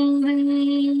Gurave.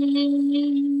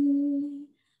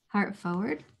 Heart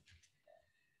forward.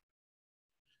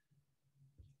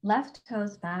 Left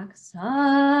toes back.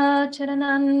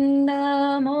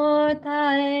 Satchidananda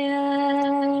Murtaye.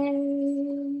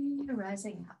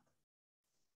 Rising up.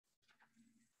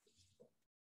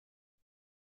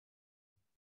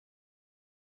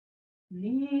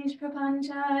 Nish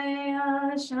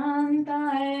Prapanchaya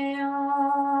Shantaya.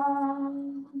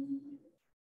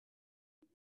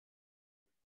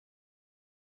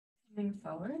 Coming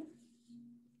forward.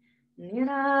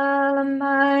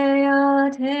 Niralambaya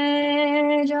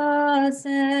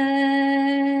Tejase.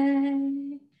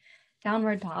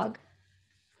 Downward dog.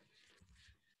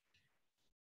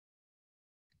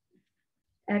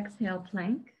 Exhale,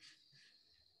 plank.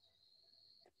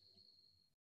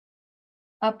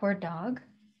 Upward dog.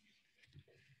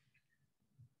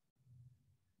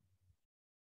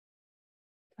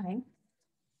 Plank.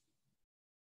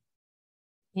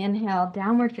 Inhale,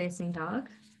 downward facing dog.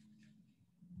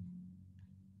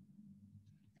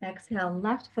 Exhale,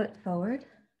 left foot forward.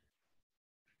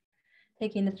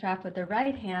 Taking the strap with the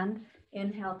right hand,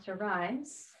 inhale to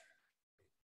rise.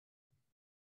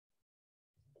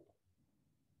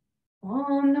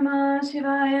 Om Namah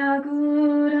Shivaya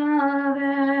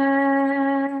Gurave.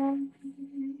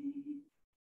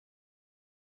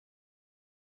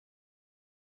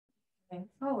 Moving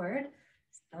forward.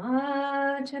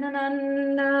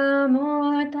 Satchidananda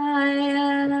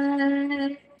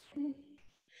Murtaye.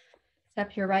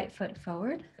 Step your right foot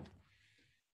forward.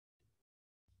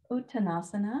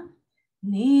 Uttanasana.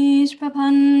 Nish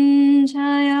Prapanchaya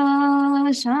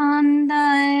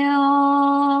Shantaya.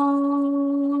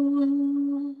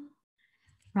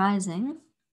 Rising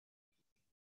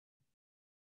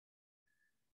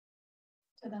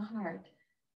to the heart.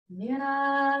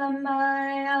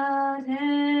 Niralambaya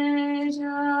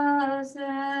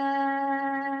Tejase.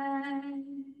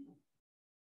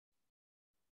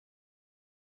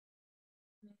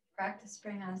 Practice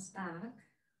bring us back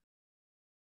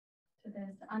to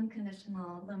this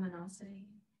unconditional luminosity,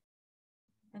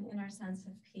 an inner sense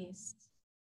of peace.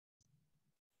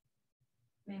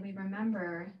 May we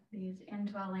remember these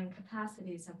indwelling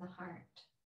capacities of the heart.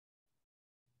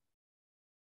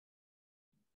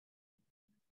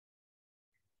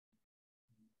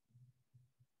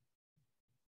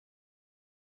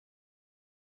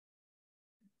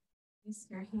 Use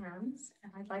your hands,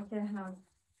 and I'd like to have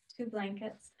 2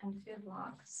 blankets and 2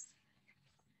 blocks.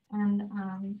 And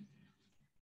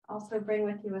also bring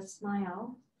with you a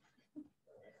smile.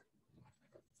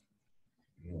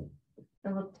 So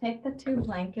we'll take the 2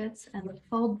 blankets and we'll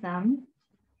fold them.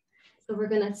 So we're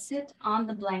going to sit on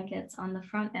the blankets on the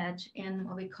front edge in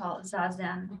what we call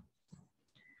zazen,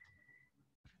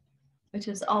 which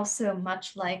is also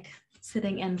much like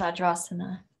sitting in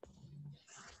virasana.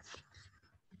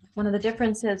 One of the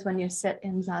differences when you sit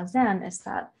in zazen is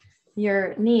that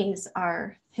your knees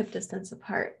are hip distance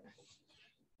apart.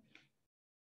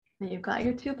 And you've got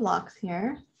your 2 blocks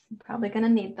here. You're probably going to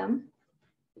need them.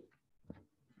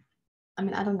 I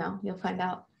mean, I don't know. You'll find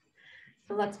out.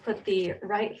 So let's put the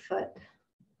right foot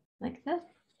like this.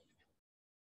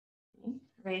 Okay.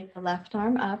 Raise the left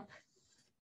arm up.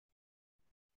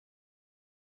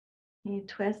 You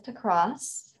twist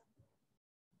across.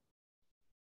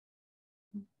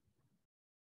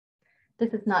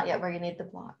 This is not yet where you need the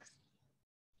blocks.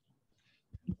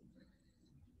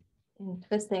 And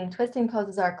twisting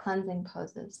poses are cleansing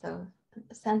poses. So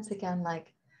sense again,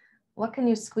 like, what can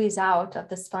you squeeze out of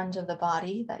the sponge of the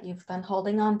body that you've been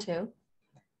holding on to?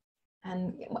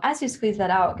 And as you squeeze that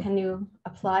out, can you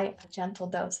apply a gentle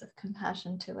dose of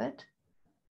compassion to it?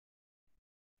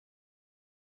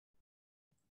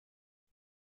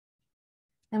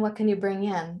 And what can you bring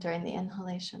in during the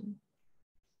inhalation?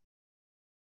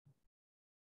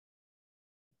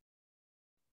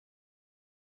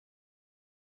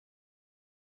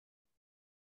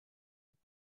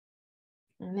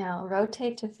 And now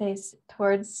rotate to face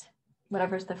towards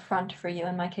whatever's the front for you.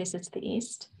 In my case, it's the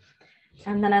east.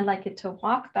 And then I'd like you to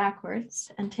walk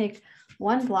backwards and take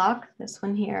 1 block, this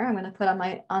one here. I'm going to put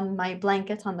on my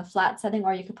blanket on the flat setting,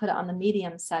 or you could put it on the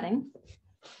medium setting.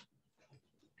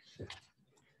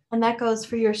 And that goes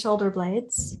for your shoulder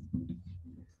blades.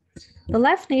 The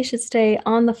left knee should stay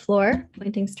on the floor,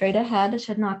 pointing straight ahead. It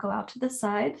should not go out to the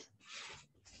side.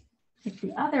 Take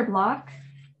the other block,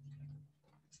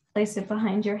 place it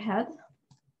behind your head.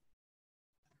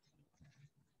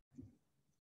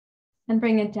 And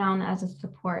bring it down as a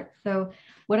support. So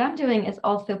what I'm doing is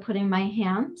also putting my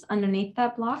hands underneath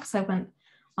that block. So I went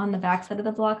on the back side of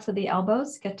the block, so the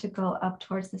elbows get to go up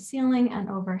towards the ceiling and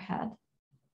overhead.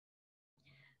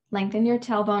 Lengthen your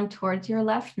tailbone towards your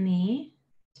left knee.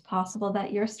 It's possible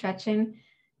that you're stretching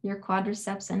your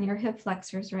quadriceps and your hip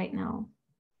flexors right now.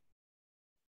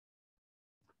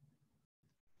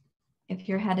 If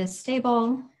your head is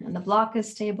stable and the block is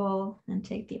stable, then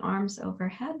take the arms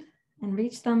overhead and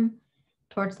reach them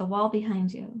towards the wall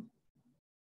behind you.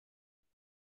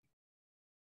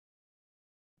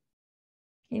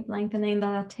 Keep lengthening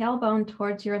the tailbone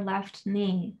towards your left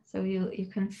knee. So you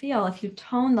can feel, if you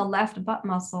tone the left butt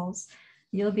muscles,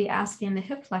 you'll be asking the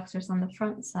hip flexors on the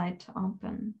front side to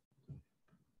open.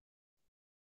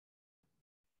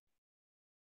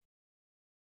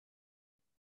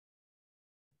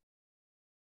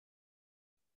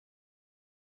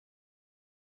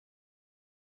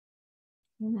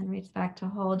 And then reach back to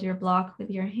hold your block with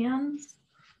your hands.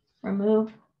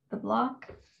 Remove the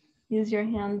block. Use your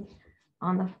hands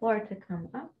on the floor to come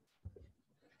up.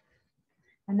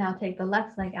 And now take the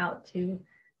left leg out to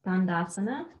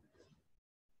Dandasana.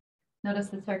 Notice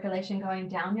the circulation going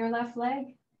down your left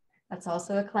leg. That's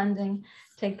also a cleansing.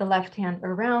 Take the left hand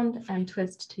around and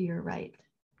twist to your right.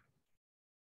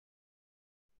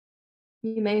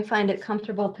 You may find it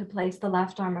comfortable to place the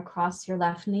left arm across your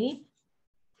left knee.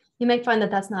 You may find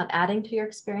that that's not adding to your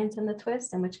experience in the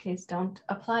twist, in which case don't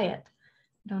apply it.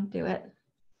 Don't do it.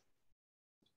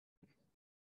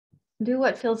 Do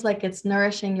what feels like it's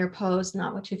nourishing your pose,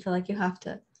 not what you feel like you have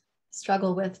to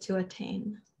struggle with to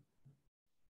attain.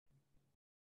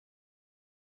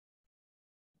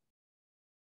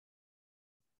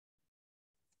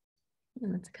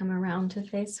 And let's come around to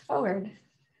face forward.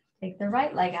 Take the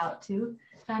right leg out to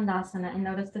Dandasana and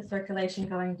notice the circulation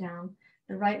going down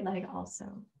the right leg also.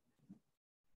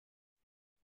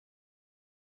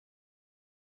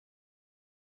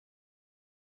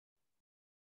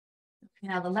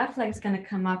 Now the left leg is going to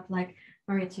come up like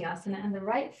Marichyasana and the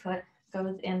right foot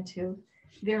goes into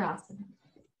virasana.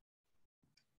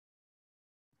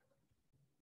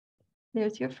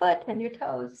 There's your foot and your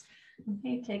toes.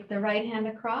 Okay, take the right hand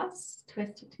across,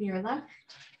 twist it to your left.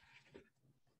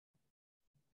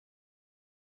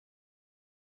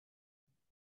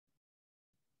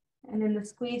 And in the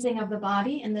squeezing of the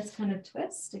body in this kind of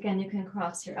twist, again, you can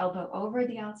cross your elbow over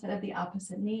the outside of the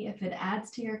opposite knee if it adds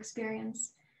to your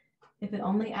experience. If it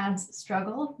only adds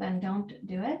struggle, then don't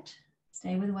do it.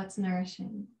 Stay with what's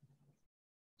nourishing.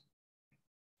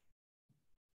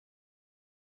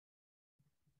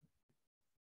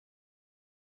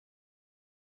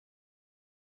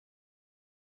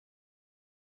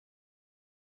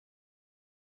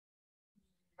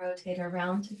 Rotate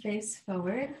around to face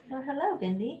forward. Oh, hello,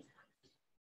 Bindi.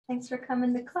 Thanks for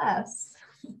coming to class.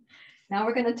 Now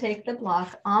we're going to take the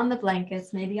block on the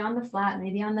blankets, maybe on the flat,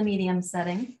 maybe on the medium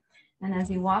setting. And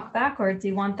as you walk backwards,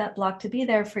 you want that block to be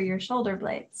there for your shoulder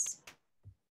blades.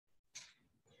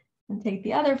 And take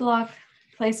the other block,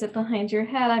 place it behind your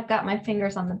head. I've got my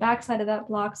fingers on the back side of that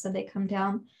block so they come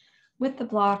down with the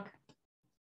block.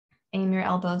 Aim your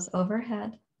elbows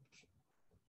overhead.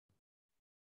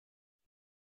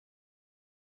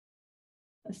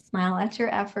 Smile at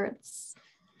your efforts.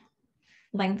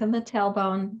 Lengthen the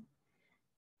tailbone.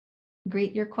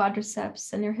 Greet your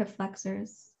quadriceps and your hip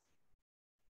flexors.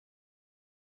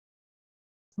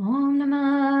 Om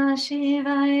Namah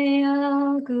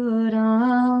Shivaya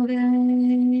Gurave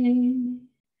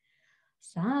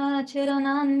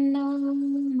Sachidananda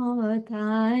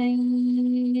Motai.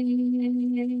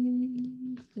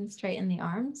 And straighten the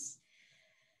arms.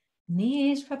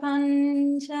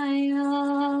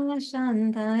 Nishprapanchaya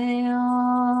Shantaya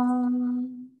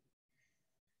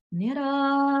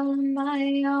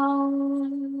Niramaya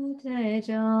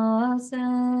Tejasai.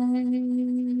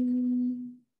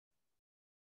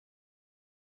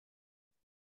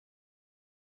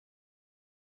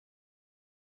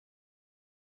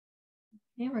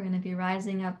 Okay, we're going to be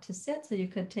rising up to sit, so you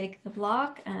could take the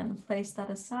block and place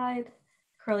that aside.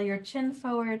 Curl your chin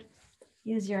forward.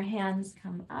 Use your hands,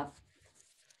 come up,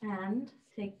 and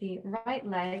take the right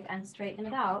leg and straighten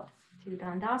it out to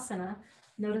Dandasana.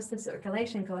 Notice the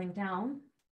circulation going down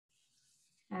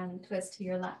and twist to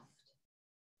your left.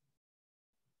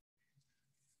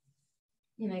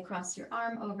 You may cross your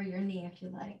arm over your knee if you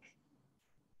like.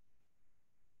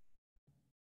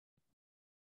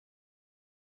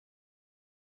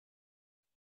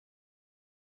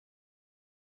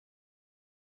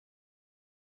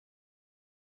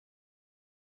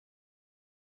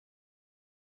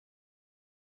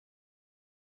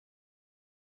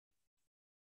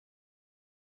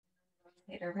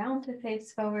 Rotate around to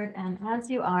face forward, and as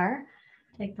you are,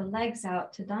 take the legs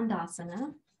out to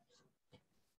Dandasana.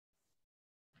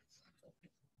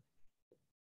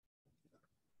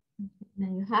 Now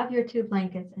you have your 2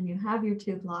 blankets and you have your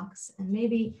 2 blocks, and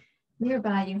maybe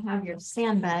nearby you have your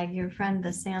sandbag, your friend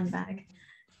the sandbag.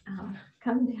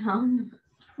 Come down.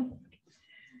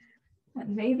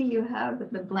 And maybe you have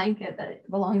the blanket that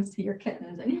belongs to your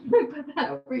kittens and you put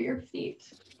that over your feet.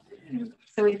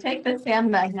 So we take the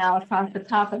sandbag now across the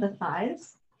top of the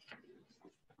thighs.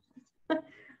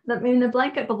 The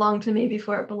blanket belonged to me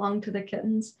before it belonged to the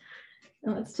kittens.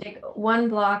 And let's take 1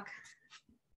 block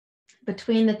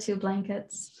between the 2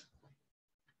 blankets,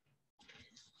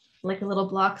 like a little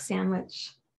block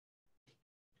sandwich.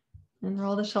 And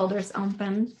roll the shoulders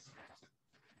open.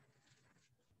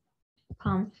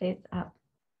 Palms face up.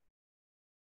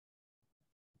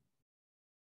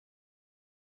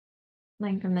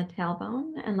 Lengthen the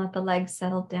tailbone and let the legs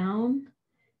settle down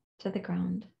to the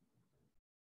ground.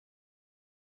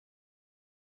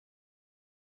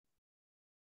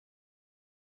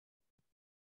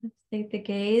 Let's take the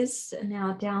gaze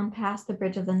now down past the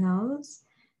bridge of the nose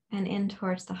and in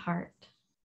towards the heart.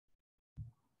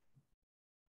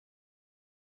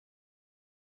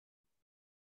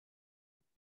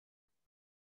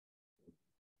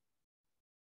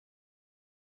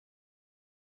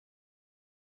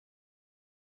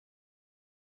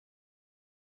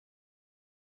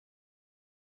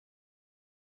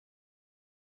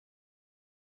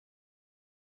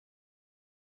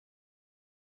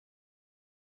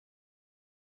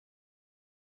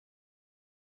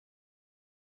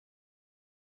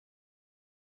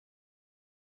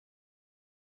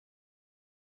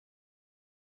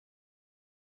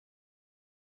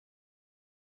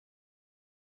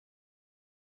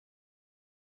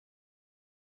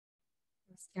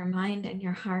 Your mind and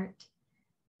your heart,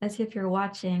 as if you're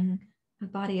watching a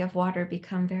body of water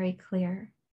become very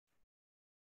clear.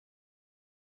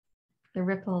 The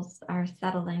ripples are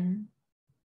settling.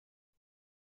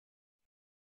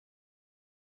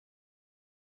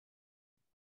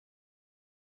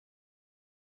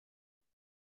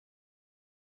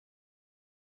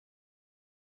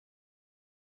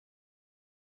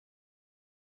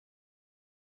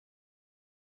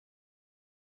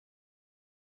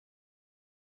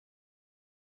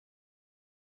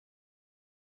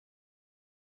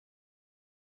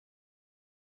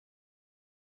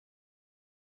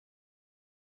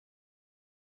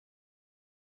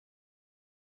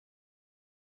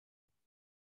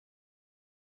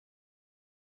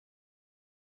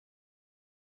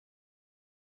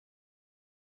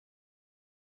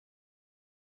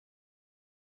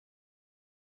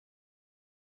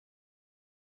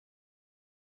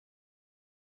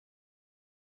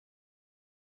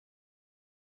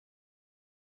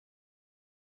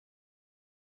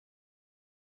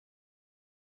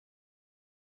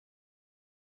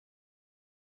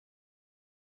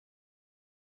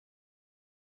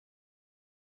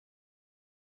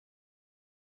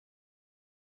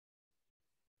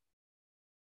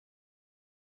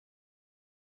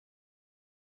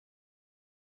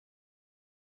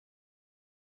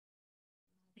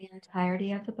 The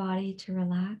entirety of the body to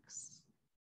relax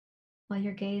while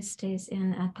your gaze stays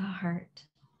in at the heart.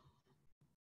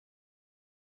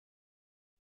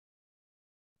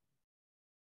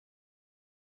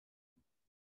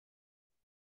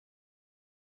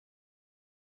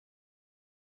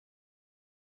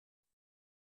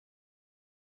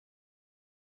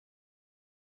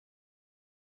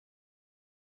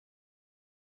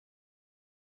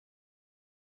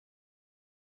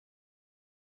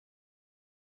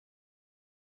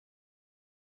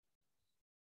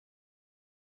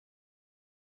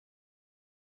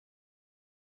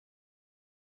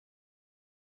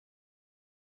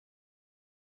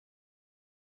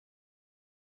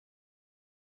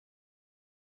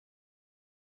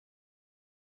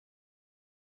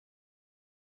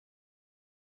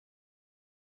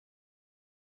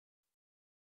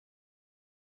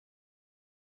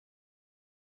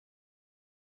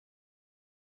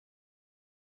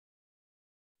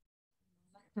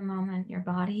 The moment your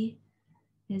body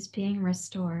is being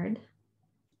restored,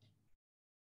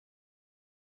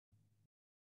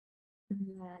 and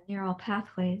the neural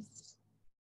pathways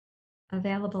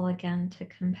available again to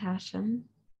compassion,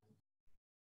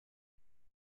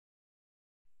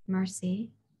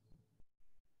 mercy.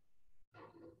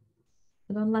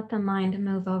 So don't let the mind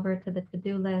move over to the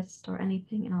to-do list or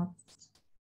anything else.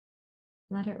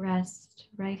 Let it rest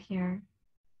right here,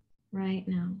 right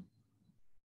now.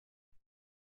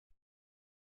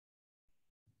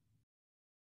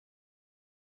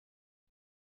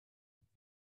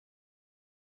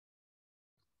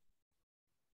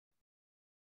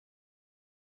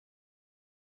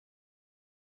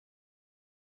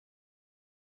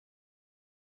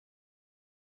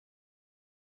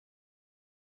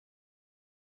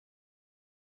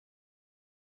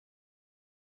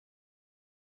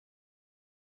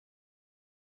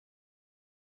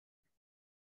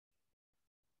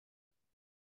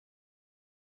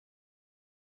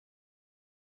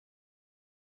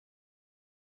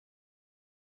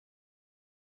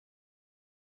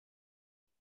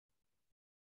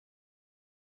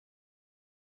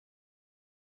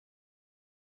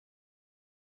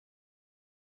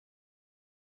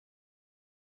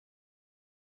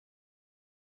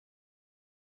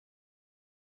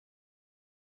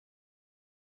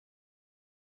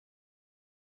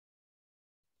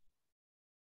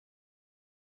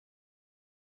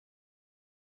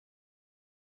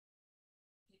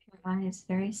 eyes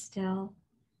very still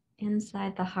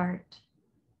inside the heart.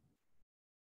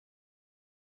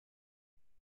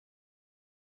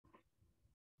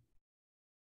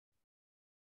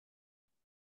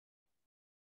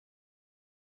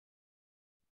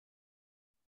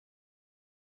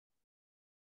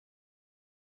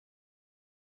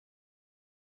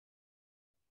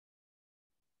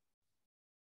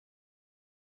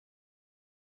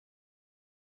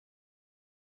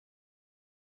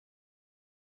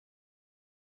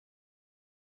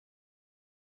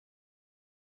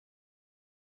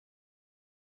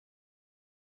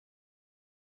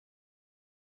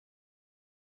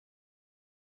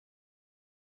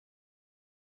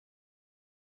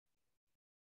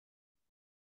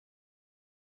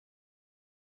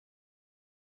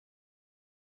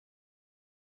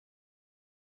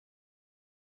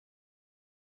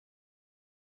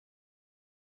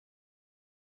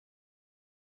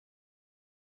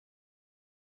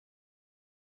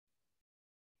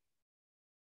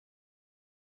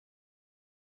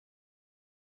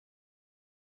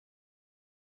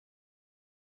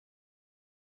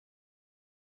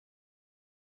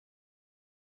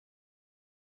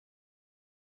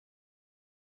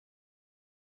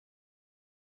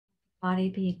 Body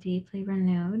be deeply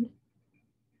renewed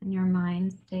and your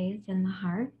mind stays in the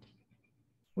heart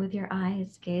with your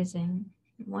eyes gazing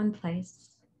in one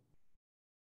place.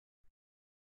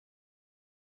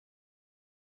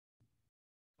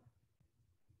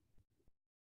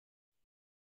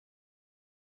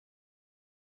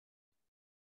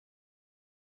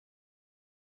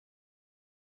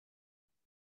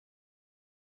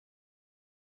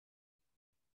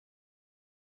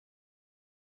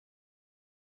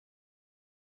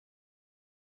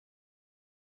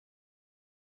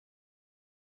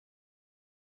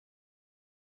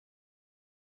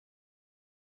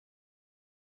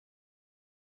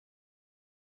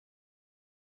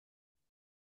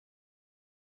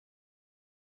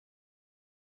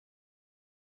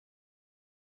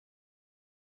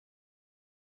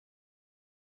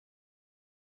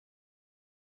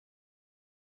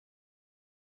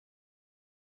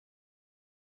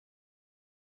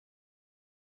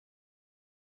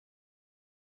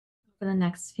 For the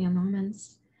next few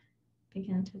moments,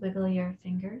 begin to wiggle your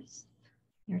fingers,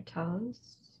 your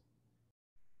toes.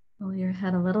 Roll your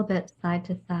head a little bit side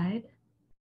to side.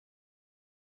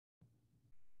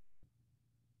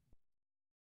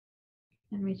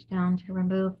 And reach down to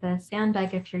remove the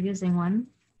sandbag if you're using one.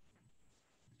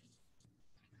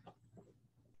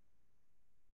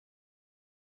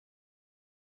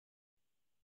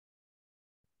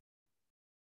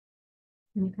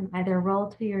 And you can either roll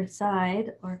to your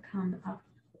side or come up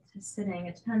to sitting.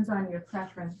 It depends on your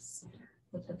preference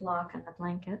with the block and the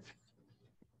blanket.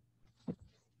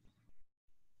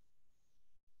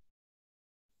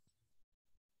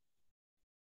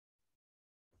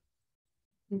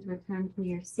 Please return to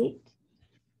your seat.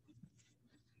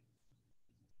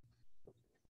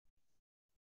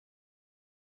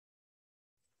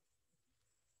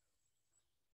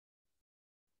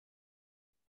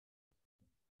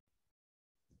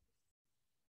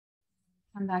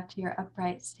 Come back to your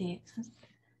upright seat.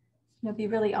 You'll be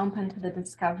really open to the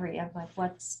discovery of like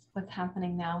what's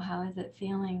happening now. How is it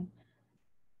feeling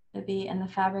to be in the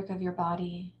fabric of your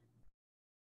body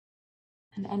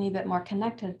and any bit more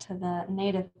connected to the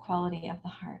native quality of the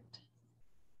heart.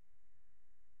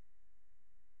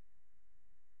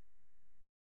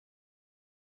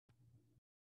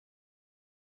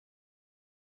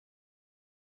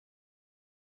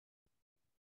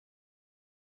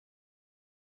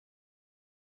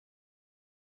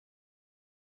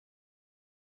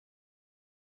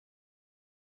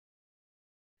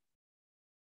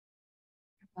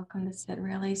 Welcome to sit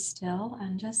really still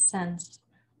and just sense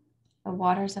the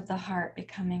waters of the heart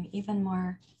becoming even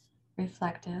more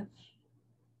reflective,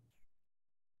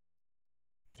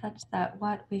 such that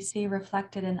what we see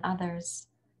reflected in others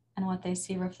and what they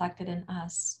see reflected in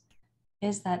us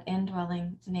is that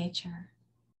indwelling nature.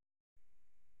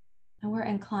 And we're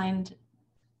inclined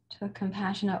to a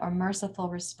compassionate or merciful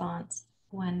response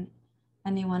when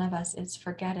any one of us is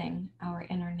forgetting our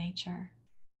inner nature.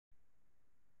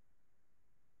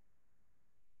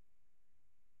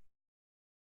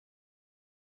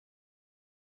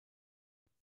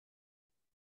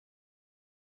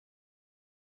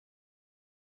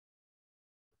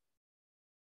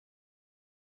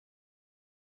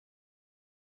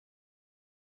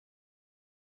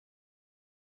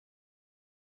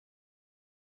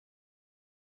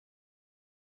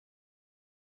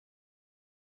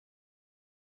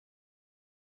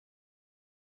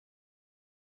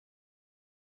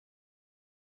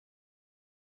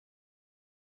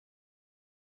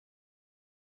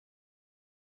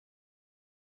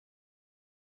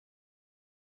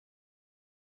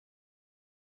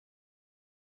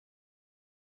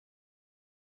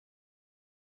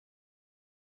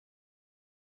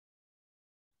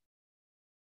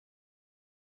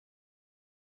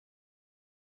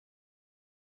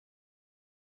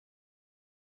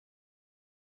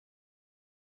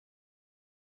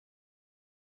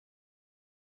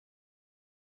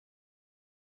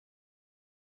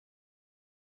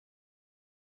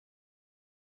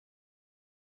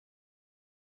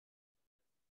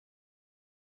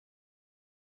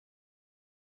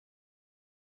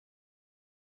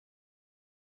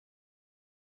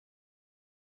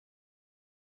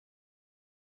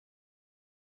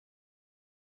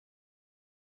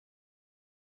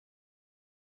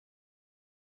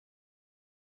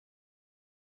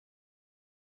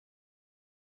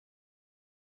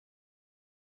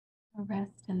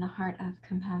 Rest in the heart of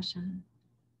compassion.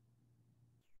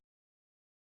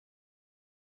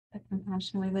 The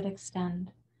compassion we would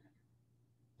extend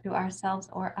to ourselves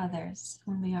or others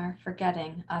when we are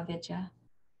forgetting Avidya,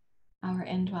 our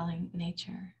indwelling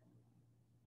nature.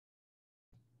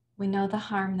 We know the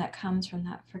harm that comes from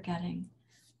that forgetting.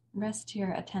 Rest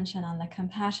your attention on the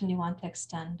compassion you want to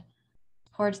extend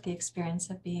towards the experience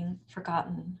of being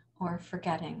forgotten or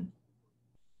forgetting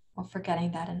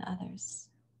that in others.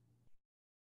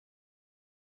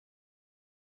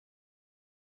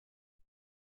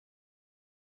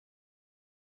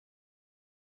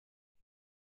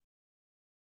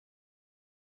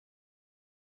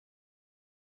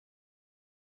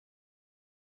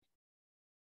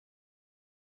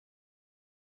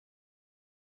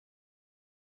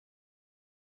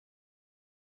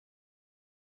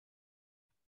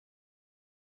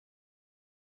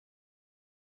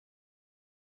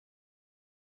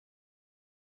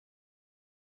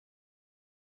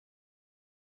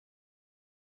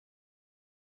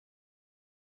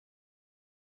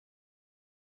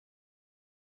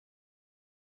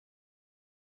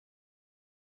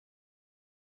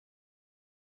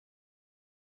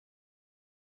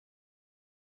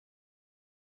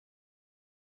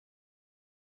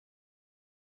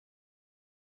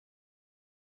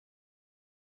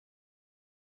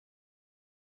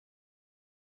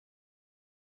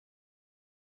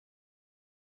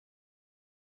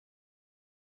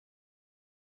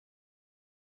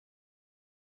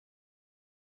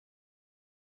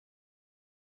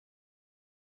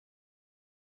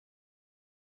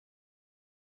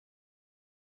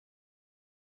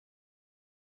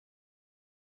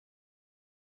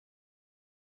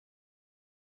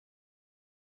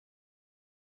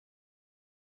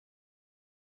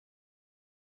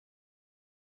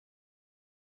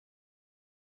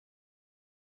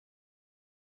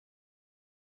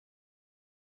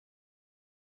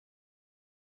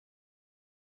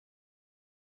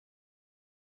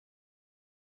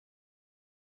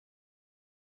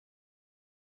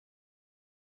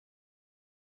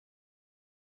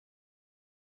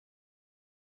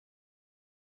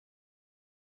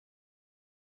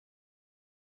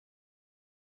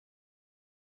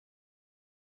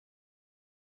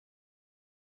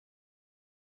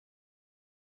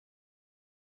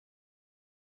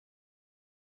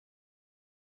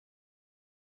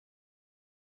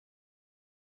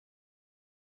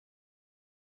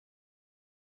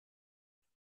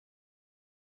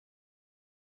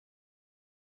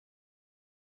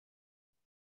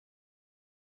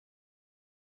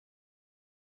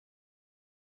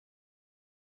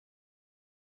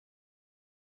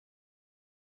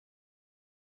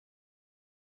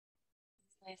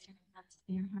 Place your hands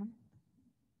to your heart.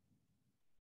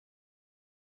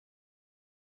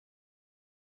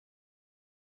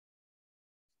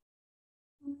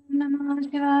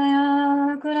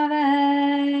 Namaskar Gurave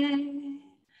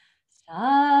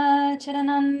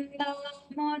Sachidananda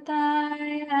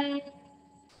Murtaya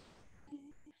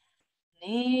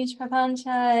Nij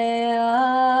Prapanchaya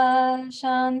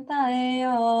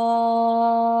Shantaya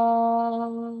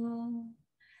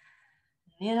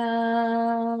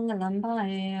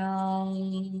Niralambaya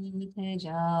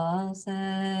Tejase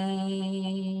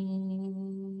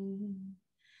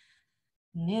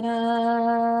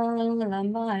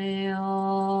Niralambaya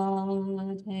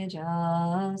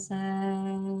Tejase.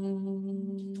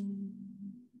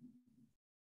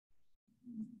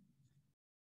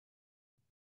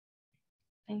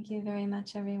 Thank you very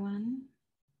much, everyone.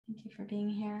 Thank you for being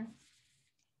here.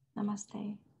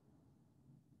 Namaste.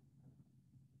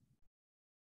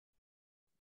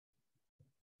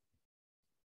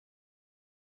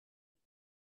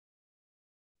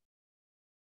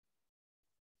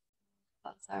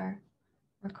 Close our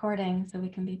recording so we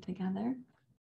can be together.